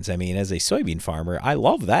soybeans. As a soybean farmer, I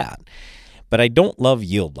love that, but I don't love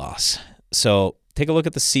yield loss. So take a look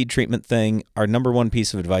at the seed treatment thing. Our number one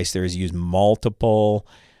piece of advice there is use multiple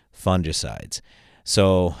fungicides.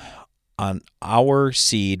 So on our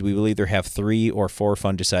seed, we will either have 3 or 4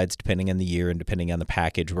 fungicides, depending on the year and depending on the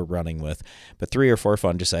package we're running with, but 3 or 4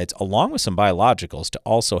 fungicides, along with some biologicals to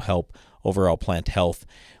also help overall plant health,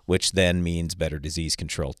 which then means better disease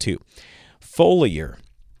control too. Foliar,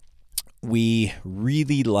 we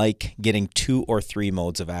really like getting 2 or 3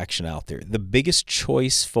 modes of action out there. The biggest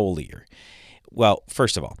choice foliar, well,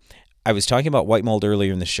 first of all, I was talking about white mold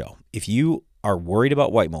earlier in the show. If you are worried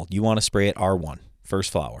about white mold, you want to spray at R1,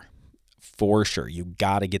 first flower. For sure. You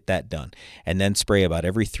got to get that done. And then spray about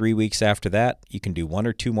every 3 weeks after that. You can do 1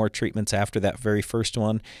 or 2 more treatments after that very first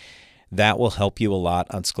one. That will help you a lot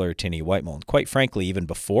on Sclerotinia white mold. Quite frankly, even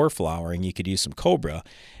before flowering, you could use some Cobra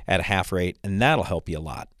at a half rate, and that'll help you a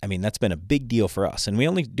lot. That's been a big deal for us. And we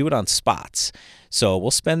only do it on spots. So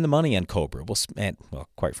we'll spend the money on Cobra.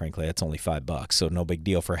 Quite frankly, that's only $5, so no big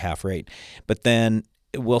deal for a half rate. But then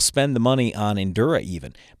we'll spend the money on Endura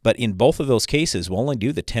even. But in both of those cases, we'll only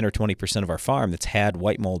do the 10 or 20% of our farm that's had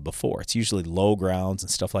white mold before. It's usually low grounds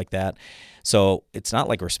and stuff like that. So it's not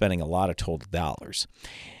like we're spending a lot of total dollars.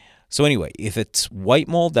 So anyway, if it's white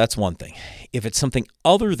mold, that's one thing. If it's something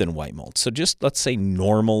other than white mold, so just let's say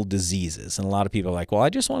normal diseases, and a lot of people are like, well, I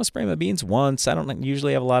just want to spray my beans once. I don't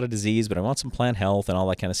usually have a lot of disease, but I want some plant health and all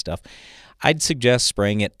that kind of stuff. I'd suggest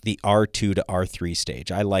spraying it the R2 to R3 stage.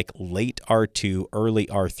 I like late R2, early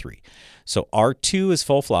R3. So R2 is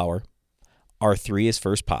full flower, R3 is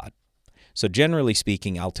first pod. So generally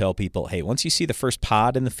speaking, I'll tell people, hey, once you see the first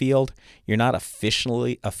pod in the field, you're not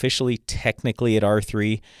officially technically at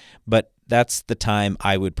R3, but that's the time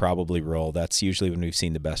I would probably roll. That's usually when we've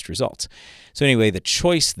seen the best results. So anyway, the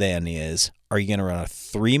choice then is, are you going to run a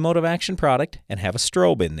 3 mode of action product and have a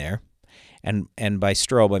strobe in there? And by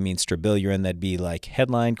strobe, I mean strobilurin. That'd be like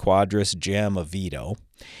Headline, Quadris, Gem, Avito.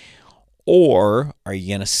 Or are you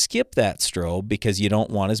going to skip that strobe because you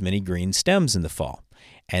don't want as many green stems in the fall?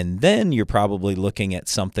 And then you're probably looking at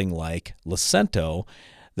something like Lucento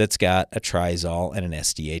that's got a Trizol and an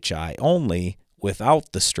SDHI only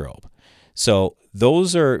without the strobe. So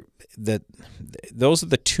those are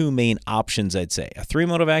the two main options, I'd say. A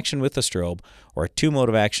 3-mode of action with a strobe or a 2-mode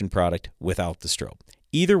of action product without the strobe.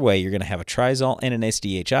 Either way, you're going to have a Trizol and an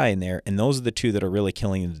SDHI in there, and those are the two that are really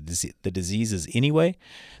killing the diseases anyway.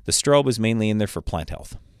 The strobe is mainly in there for plant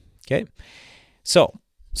health. Okay? So,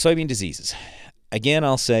 soybean diseases. Again,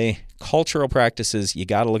 I'll say cultural practices, you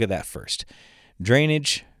got to look at that first.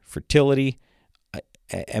 Drainage, fertility,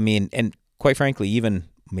 I mean, and quite frankly, even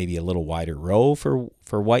maybe a little wider row for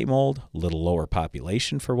white mold, a little lower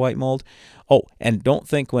population for white mold. Oh, and don't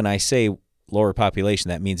think when I say lower population,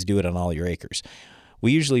 that means do it on all your acres.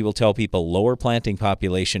 We usually will tell people lower planting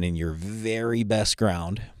population in your very best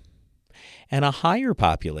ground and a higher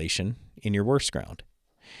population in your worst ground.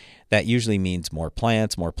 That usually means more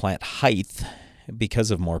plants, more plant height because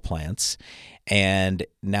of more plants. And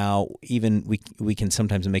now even we can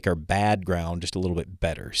sometimes make our bad ground just a little bit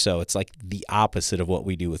better. So it's like the opposite of what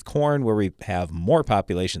we do with corn, where we have more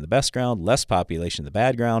population in the best ground, less population in the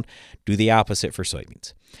bad ground. Do the opposite for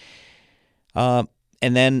soybeans. And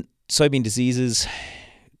then soybean diseases,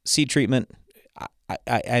 seed treatment.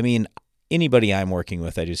 I mean, anybody I'm working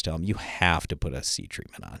with, I just tell them, you have to put a seed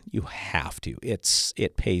treatment on. You have to.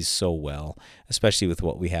 It pays so well, especially with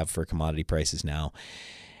what we have for commodity prices now.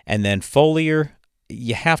 And then foliar,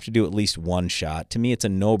 you have to do at least one shot. To me, it's a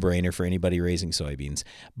no-brainer for anybody raising soybeans.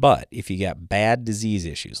 But if you got bad disease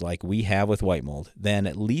issues like we have with white mold, then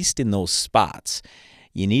at least in those spots,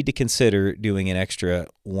 you need to consider doing an extra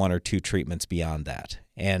 1 or 2 treatments beyond that.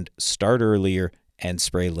 And start earlier and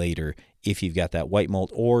spray later if you've got that white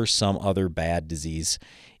mold or some other bad disease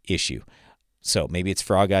issue. So maybe it's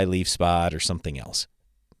frog eye leaf spot or something else.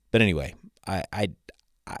 But anyway, I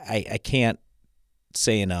can't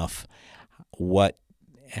say enough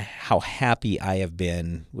how happy I have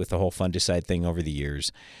been with the whole fungicide thing over the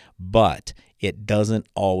years, but it doesn't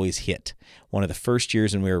always hit. One of the first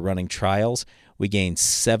years when we were running trials, we gained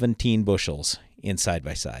 17 bushels in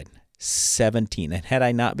side-by-side. 17. And had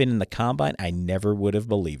I not been in the combine, I never would have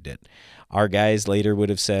believed it. Our guys later would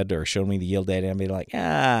have said or shown me the yield data and be like,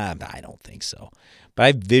 I don't think so. But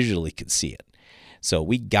I visually could see it. So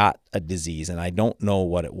we got a disease, and I don't know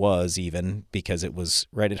what it was even because it was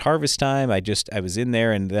right at harvest time. I was in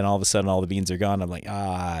there, and then all of a sudden all the beans are gone. I'm like,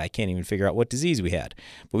 I can't even figure out what disease we had.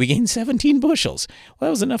 But we gained 17 bushels. Well,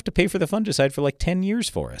 that was enough to pay for the fungicide for like 10 years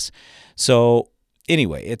for us. So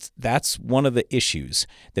anyway, that's one of the issues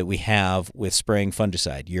that we have with spraying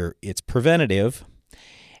fungicide. It's preventative,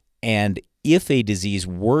 and if a disease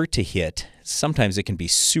were to hit, sometimes it can be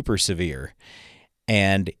super severe.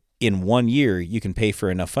 And in 1 year, you can pay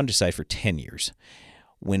for enough fungicide for 10 years.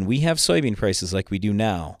 When we have soybean prices like we do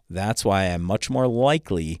now, that's why I'm much more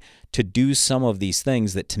likely to do some of these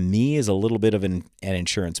things that to me is a little bit of an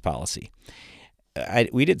insurance policy.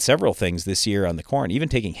 We did several things this year on the corn, even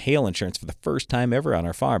taking hail insurance for the first time ever on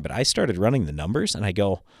our farm. But I started running the numbers and I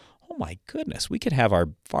go, oh my goodness, we could have our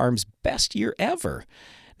farm's best year ever.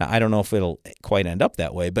 Now, I don't know if it'll quite end up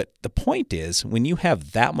that way, but the point is when you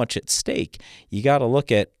have that much at stake, you got to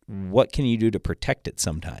look at what can you do to protect it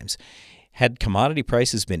sometimes. Had commodity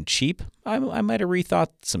prices been cheap, I might have rethought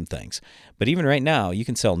some things. But even right now, you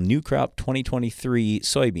can sell new crop 2023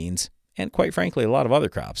 soybeans and quite frankly, a lot of other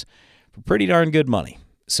crops for pretty darn good money.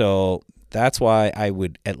 So that's why I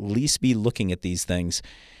would at least be looking at these things.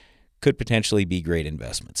 Could potentially be great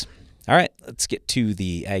investments. All right, let's get to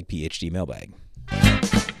the Ag PhD mailbag.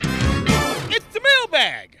 It's the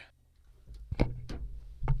mailbag.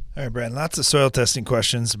 All right, Brad, lots of soil testing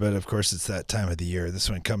questions, but of course it's that time of the year. This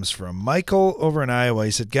one comes from Michael over in Iowa.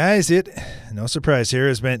 He said, guys, no surprise here,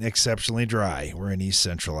 has been exceptionally dry. We're in east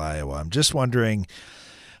central Iowa. I'm just wondering,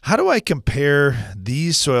 how do I compare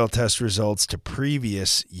these soil test results to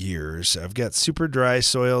previous years? I've got super dry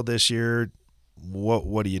soil this year.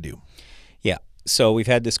 What do you do? Yeah, so we've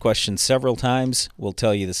had this question several times. We'll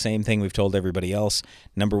tell you the same thing we've told everybody else.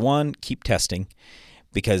 Number one, keep testing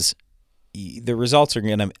because the results are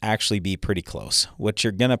going to actually be pretty close. What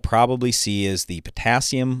you're going to probably see is the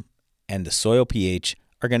potassium and the soil pH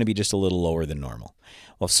are going to be just a little lower than normal.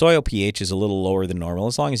 Well, if soil pH is a little lower than normal,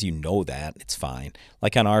 as long as you know that, it's fine.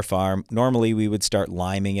 Like on our farm, normally we would start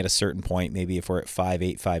liming at a certain point, maybe if we're at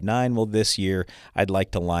 5.8, 5.9. Well, this year I'd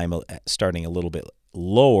like to lime starting a little bit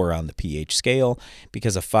lower on the pH scale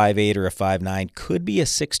because a 5.8 or a 5.9 could be a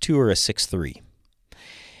 6.2 or a 6.3.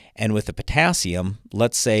 And with the potassium,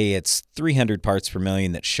 let's say it's 300 parts per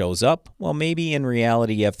million that shows up. Well, maybe in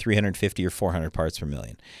reality you have 350 or 400 parts per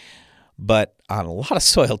million. But on a lot of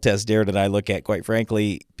soil tests, Darren and I look at, quite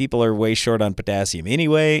frankly, people are way short on potassium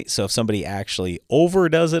anyway. So if somebody actually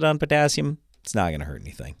overdoes it on potassium, it's not going to hurt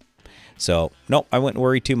anything. So, no, I wouldn't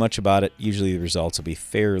worry too much about it. Usually the results will be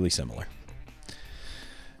fairly similar.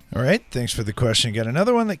 All right, thanks for the question. Got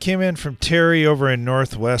another one that came in from Terry over in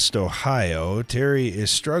Northwest Ohio. Terry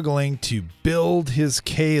is struggling to build his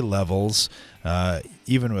K levels,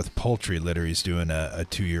 even with poultry litter. He's doing a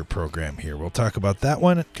 2-year program here. We'll talk about that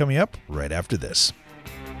one coming up right after this.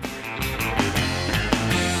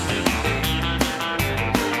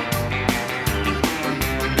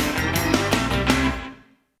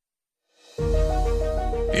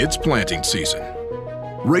 It's planting season.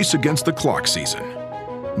 Race against the clock season.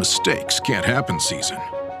 Mistakes can't happen season.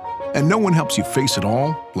 And no one helps you face it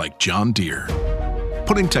all like John Deere.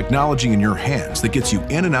 Putting technology in your hands that gets you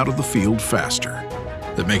in and out of the field faster,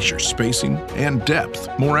 that makes your spacing and depth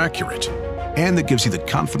more accurate, and that gives you the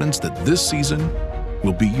confidence that this season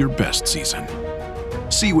will be your best season.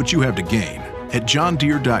 See what you have to gain at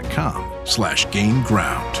johndeere.com/gain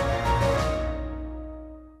ground.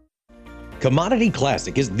 Commodity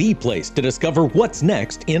Classic is the place to discover what's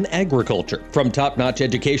next in agriculture. From top-notch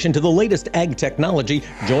education to the latest ag technology,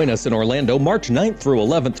 join us in Orlando March 9th through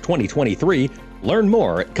 11th, 2023. Learn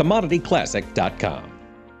more at commodityclassic.com.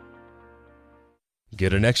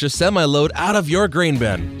 Get an extra semi-load out of your grain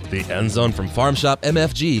bin. The End Zone from Farm Shop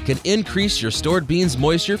MFG can increase your stored beans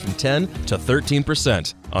moisture from 10 to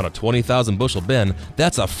 13%. On a 20,000 bushel bin,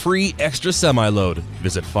 that's a free extra semi-load.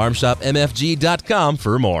 Visit farmshopmfg.com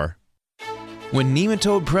for more. When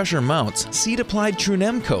nematode pressure mounts, seed-applied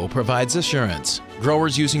Trunemco provides assurance.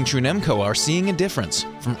 Growers using Trunemco are seeing a difference.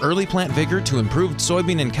 From early plant vigor to improved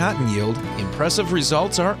soybean and cotton yield, impressive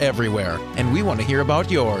results are everywhere, and we want to hear about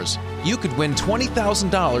yours. You could win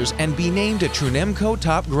 $20,000 and be named a Trunemco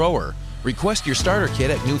Top Grower. Request your starter kit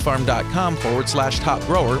at newfarm.com/top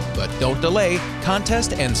grower, but don't delay.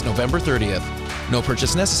 Contest ends November 30th. No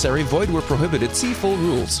purchase necessary, void where prohibited. See full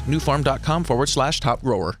rules. newfarm.com/top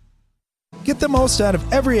grower. Get the most out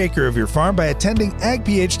of every acre of your farm by attending Ag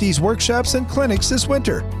PhD's workshops and clinics this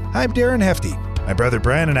winter. I'm Darren Hefty. My brother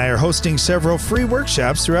Brian and I are hosting several free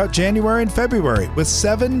workshops throughout January and February with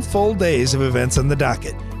 7 full days of events on the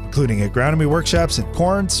docket, including agronomy workshops in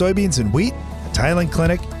corn, soybeans, and wheat, a tiling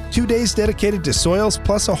clinic, 2 days dedicated to soils,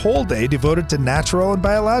 plus a whole day devoted to natural and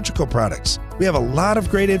biological products. We have a lot of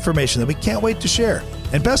great information that we can't wait to share.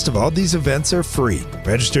 And best of all, these events are free.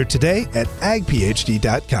 Register today at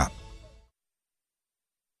agphd.com.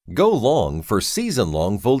 Go long for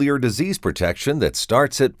season-long foliar disease protection that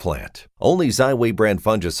starts at plant. Only Xyway brand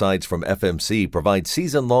fungicides from FMC provide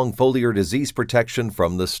season-long foliar disease protection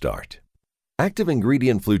from the start. Active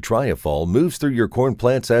ingredient flutriafol moves through your corn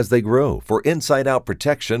plants as they grow for inside-out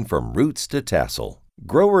protection from roots to tassel.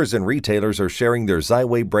 Growers and retailers are sharing their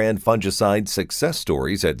Xyway brand fungicide success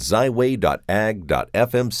stories at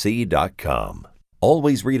xyway.ag.fmc.com.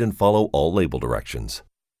 Always read and follow all label directions.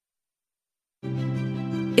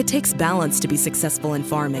 It takes balance to be successful in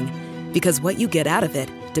farming, because what you get out of it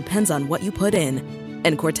depends on what you put in.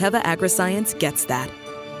 And Corteva Agriscience gets that.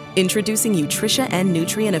 Introducing Utrisha N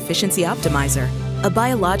Nutrient Efficiency Optimizer, a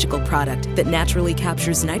biological product that naturally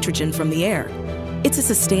captures nitrogen from the air. It's a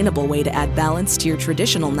sustainable way to add balance to your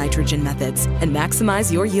traditional nitrogen methods and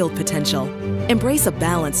maximize your yield potential. Embrace a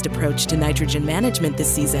balanced approach to nitrogen management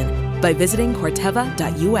this season by visiting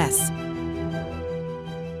corteva.us.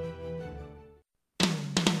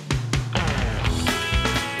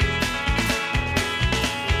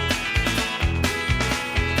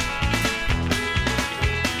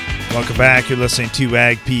 Welcome back. You're listening to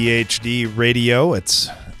Ag PhD Radio. It's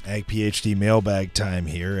Ag PhD mailbag time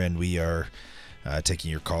here, and we are taking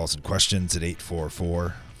your calls and questions at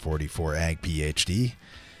 844-44-AG-PhD.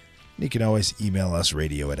 You can always email us,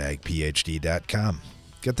 radio@agphd.com.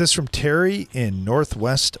 Got this from Terry in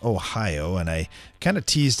Northwest Ohio, and I kind of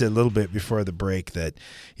teased it a little bit before the break that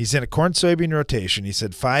he's in a corn-soybean rotation. He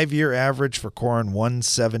said 5-year average for corn,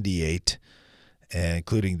 178.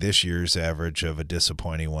 Including this year's average of a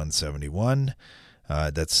disappointing 171.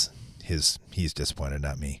 He's disappointed,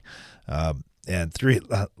 not me. And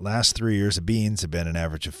last 3 years of beans have been an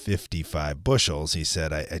average of 55 bushels. He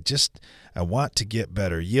said, I want to get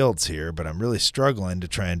better yields here, but I'm really struggling to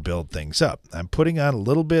try and build things up. I'm putting on a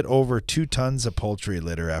little bit over 2 tons of poultry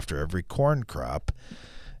litter after every corn crop,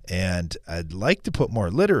 and I'd like to put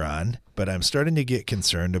more litter on, but I'm starting to get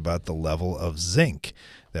concerned about the level of zinc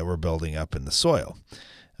that we're building up in the soil.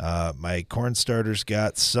 My corn starters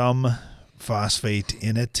got some phosphate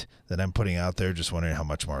in it that I'm putting out there. Just wondering how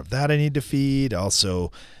much more of that I need to feed.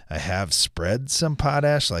 Also, I have spread some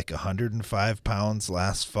potash, like 105 pounds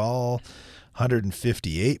last fall,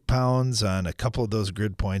 158 pounds on a couple of those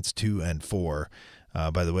grid points, 2 and 4.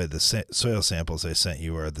 By the way, the soil samples I sent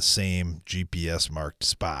you are the same GPS marked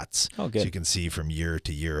spots. Oh, good. So you can see from year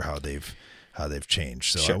to year how they've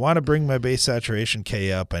changed. So Sure. I want to bring my base saturation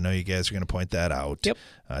K up. I know you guys are going to point that out. Yep.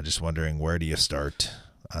 Just wondering, where do you start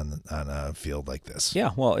on a field like this?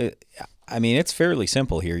 Yeah, well, it's fairly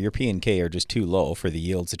simple here. Your P and K are just too low for the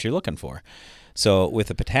yields that you're looking for. So with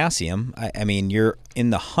the potassium, you're in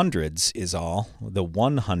the hundreds is all, the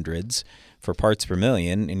 100s for parts per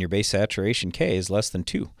million, and your base saturation K is less than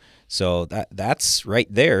 2. So that's right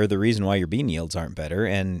there the reason why your bean yields aren't better,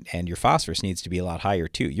 and your phosphorus needs to be a lot higher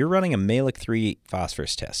too. You're running a Mehlich 3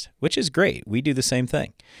 phosphorus test, which is great. We do the same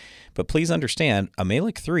thing. But please understand, a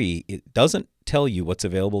Mehlich 3, it doesn't tell you what's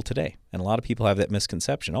available today. And a lot of people have that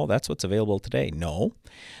misconception. Oh, that's what's available today. No,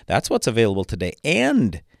 that's what's available today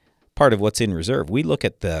and part of what's in reserve. We look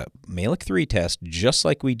at the Mehlich 3 test just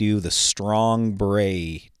like we do the Strong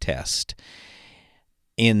Bray test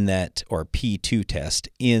in that, or P2 test,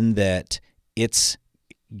 in that it's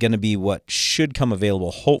going to be what should come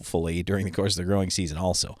available hopefully during the course of the growing season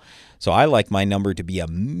also. So I like my number to be a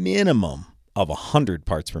minimum of 100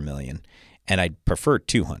 parts per million, and I'd prefer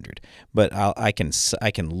 200. But I can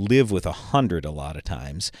live with 100 a lot of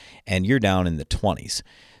times, and you're down in the 20s.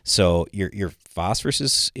 So your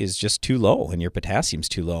phosphorus is just too low, and your potassium's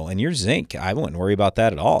too low, and your zinc, I wouldn't worry about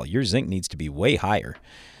that at all. Your zinc needs to be way higher.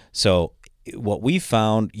 So what we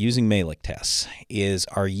found using Mehlich tests is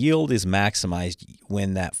our yield is maximized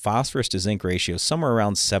when that phosphorus to zinc ratio is somewhere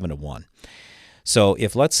around 7-1. So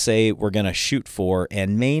if, let's say, we're going to shoot for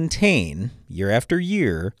and maintain year after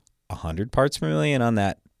year 100 parts per million on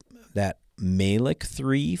that Mehlich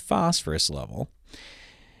 3 phosphorus level,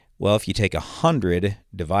 well, if you take 100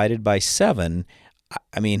 divided by 7,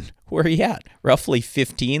 where are you at? Roughly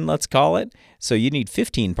 15, let's call it. So you need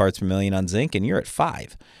 15 parts per million on zinc, and you're at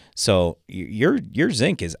 5. So your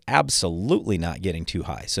zinc is absolutely not getting too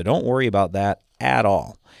high. So don't worry about that at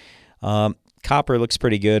all. Copper looks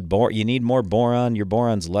pretty good. You need more boron. Your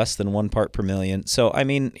boron's less than 1 part per million. So,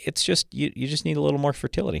 it's just you just need a little more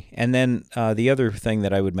fertility. And then the other thing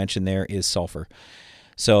that I would mention there is sulfur.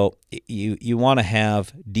 So you want to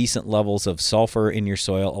have decent levels of sulfur in your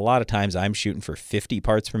soil. A lot of times I'm shooting for 50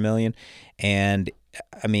 parts per million. And,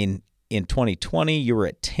 in 2020, you were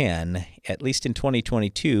at 10. At least in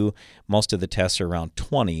 2022, most of the tests are around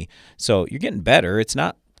 20. So you're getting better. It's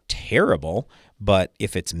not terrible. But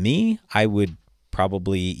if it's me, I would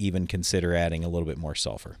probably even consider adding a little bit more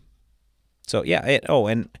sulfur. So yeah,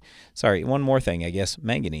 one more thing, I guess,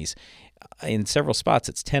 manganese. In several spots,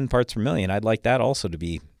 it's 10 parts per million. I'd like that also to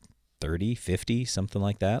be 30, 50, something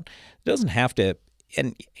like that. It doesn't have to,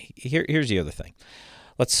 and here's the other thing.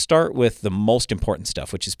 Let's start with the most important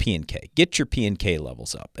stuff, which is P and K. Get your P and K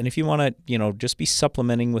levels up. And if you want to, just be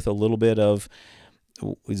supplementing with a little bit of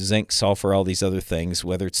zinc, sulfur, all these other things,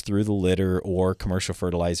 whether it's through the litter or commercial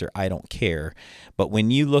fertilizer, I don't care. But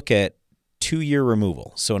when you look at 2-year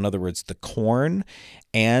removal, so in other words, the corn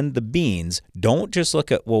and the beans, don't just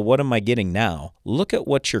look at, well, what am I getting now? Look at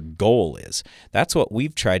what your goal is. That's what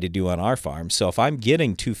we've tried to do on our farm. So if I'm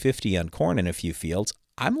getting 250 on corn in a few fields,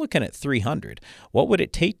 I'm looking at 300. What would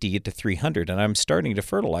it take to get to 300? And I'm starting to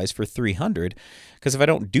fertilize for 300, because if I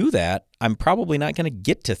don't do that, I'm probably not going to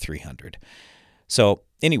get to 300. So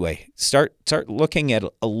anyway, start looking at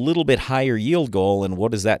a little bit higher yield goal, and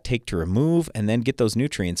what does that take to remove, and then get those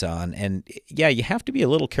nutrients on. And yeah, you have to be a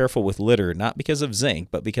little careful with litter, not because of zinc,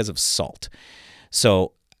 but because of salt.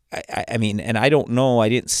 So, and I don't know, I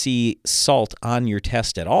didn't see salt on your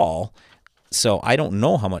test at all. So I don't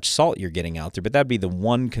know how much salt you're getting out there, but that'd be the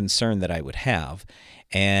one concern that I would have.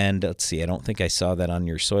 And let's see, I don't think I saw that on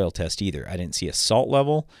your soil test either. I didn't see a salt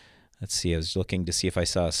level. Let's see, I was looking to see if I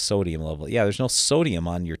saw a sodium level. Yeah, there's no sodium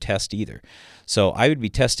on your test either. So I would be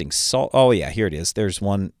testing salt. Oh, yeah, here it is. There's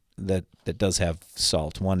one that does have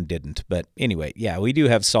salt. One didn't. But anyway, yeah, we do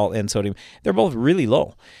have salt and sodium. They're both really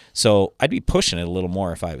low. So I'd be pushing it a little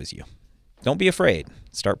more if I was you. Don't be afraid.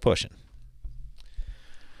 Start pushing.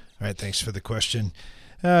 All right, thanks for the question.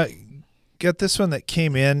 Got this one that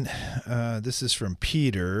came in. This is from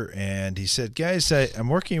Peter, and he said, guys, I'm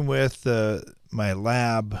working with my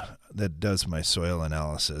lab that does my soil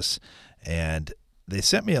analysis, and they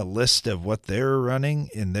sent me a list of what they're running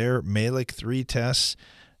in their Mehlich 3 tests,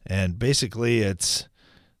 and basically it's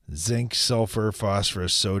zinc, sulfur,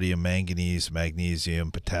 phosphorus, sodium, manganese,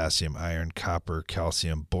 magnesium, potassium, iron, copper,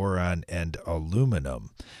 calcium, boron, and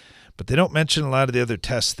aluminum. but they don't mention a lot of the other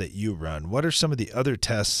tests that you run. What are some of the other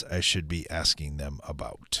tests I should be asking them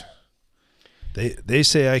about? They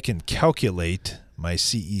say I can calculate my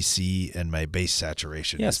CEC and my base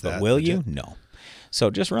saturation. Yes, Is but that will legit? you? No. So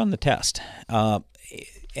just run the test.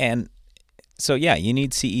 And so, yeah, you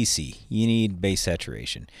need CEC. You need base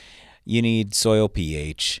saturation. You need soil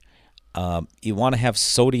pH. You want to have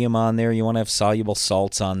sodium on there. You want to have soluble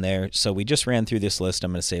salts on there. So we just ran through this list.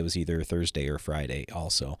 I'm going to say it was either Thursday or Friday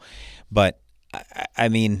also. But, I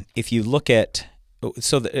mean, if you look at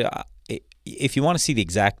if you want to see the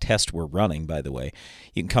exact test we're running, by the way,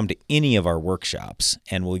 you can come to any of our workshops,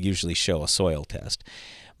 and we'll usually show a soil test.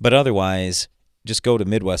 But otherwise, just go to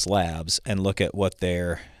Midwest Labs and look at what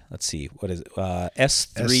their, let's see, what is it?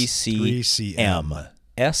 S3CM.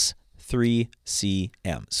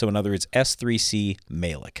 S3CM. So in other words, S3C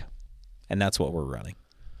Malic. And that's what we're running.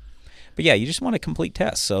 But yeah, you just want a complete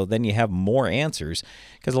test. So then you have more answers.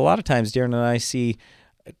 Because a lot of times, Darren and I see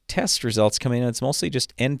test results coming in, and it's mostly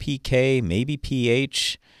just NPK, maybe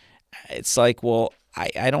pH. It's like, well,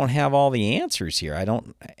 I don't have all the answers here. I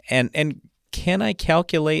don't, and can I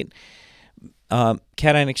calculate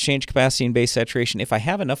cation exchange capacity and base saturation? If I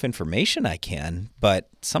have enough information, I can, but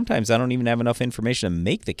sometimes I don't even have enough information to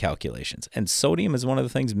make the calculations. And sodium is one of the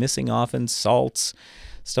things missing often, salts,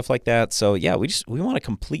 stuff like that. So yeah, we want a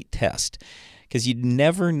complete test, because you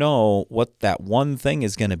never know what that one thing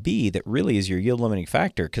is going to be that really is your yield limiting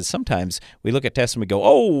factor. Because sometimes we look at tests and we go,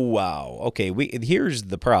 oh, wow, okay, here's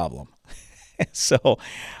the problem. So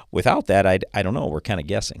without that, I don't know. We're kind of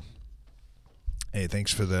guessing. Hey,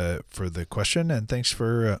 thanks for the question, and thanks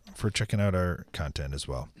for checking out our content as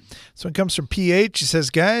well. So it comes from PH. He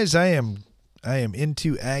says, guys, I am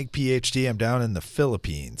into Ag PhD. I'm down in the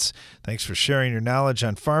Philippines. Thanks for sharing your knowledge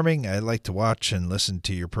on farming. I like to watch and listen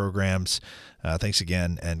to your programs. Thanks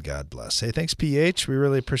again, and God bless. Hey, thanks, PH. We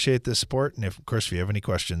really appreciate the support. And, of course, if you have any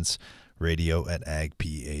questions,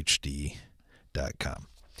 radio@agphd.com.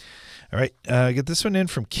 All right, get this one in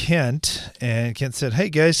from Kent. And Kent said, hey,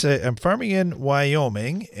 guys, I'm farming in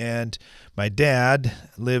Wyoming, and my dad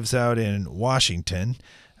lives out in Washington.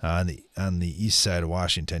 On the east side of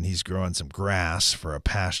Washington. He's growing some grass for a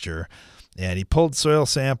pasture, and he pulled soil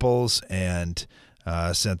samples and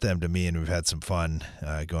sent them to me, and we've had some fun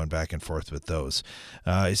going back and forth with those.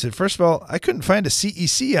 He said, first of all, I couldn't find a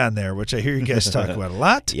CEC on there, which I hear you guys talk about a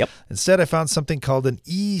lot. Yep. Instead, I found something called an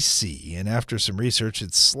EC, and after some research,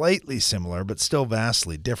 it's slightly similar, but still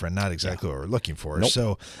vastly different, not exactly what we're looking for. Nope.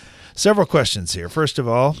 So several questions here. First of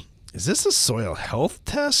all, is this a soil health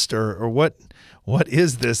test, or what? What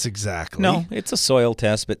is this exactly? No, it's a soil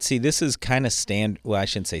test, but see, this is kind of well, I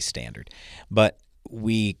shouldn't say standard, but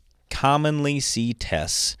we commonly see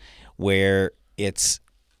tests where it's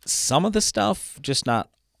some of the stuff, just not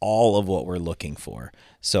all of what we're looking for.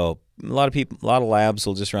 So a lot of labs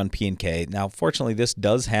will just run P and K. Now, fortunately, this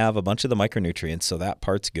does have a bunch of the micronutrients, so that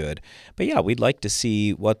part's good. But yeah, we'd like to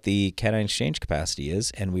see what the cation exchange capacity is,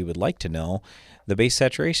 and we would like to know the base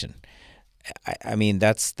saturation. I mean,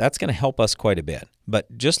 that's going to help us quite a bit.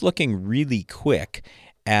 But just looking really quick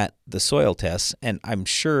at the soil tests, and I'm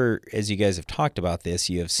sure as you guys have talked about this,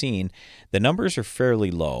 you have seen the numbers are fairly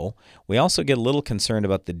low. We also get a little concerned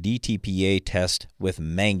about the DTPA test with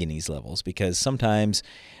manganese levels, because sometimes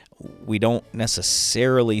we don't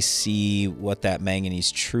necessarily see what that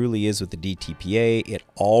manganese truly is with the DTPA. It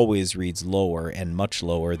always reads lower, and much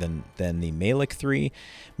lower than the Malic 3.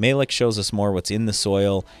 Malic shows us more what's in the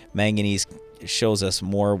soil. Manganese shows us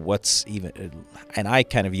more what's even, and I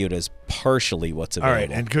kind of view it as partially what's available. All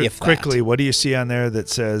right, and quickly, what do you see on there that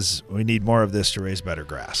says we need more of this to raise better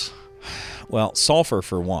grass? Well, sulfur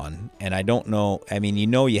for one, and I don't know. I mean,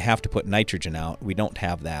 you have to put nitrogen out. We don't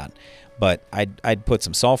have that. But I'd put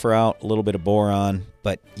some sulfur out, a little bit of boron.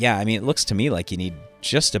 But yeah, I mean, it looks to me like you need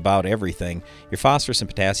just about everything. Your phosphorus and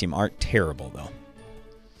potassium aren't terrible, though. All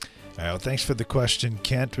right, well, thanks for the question,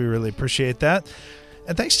 Kent. We really appreciate that.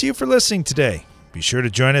 And thanks to you for listening today. Be sure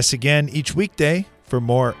to join us again each weekday for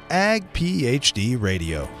more Ag PhD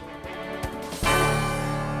Radio.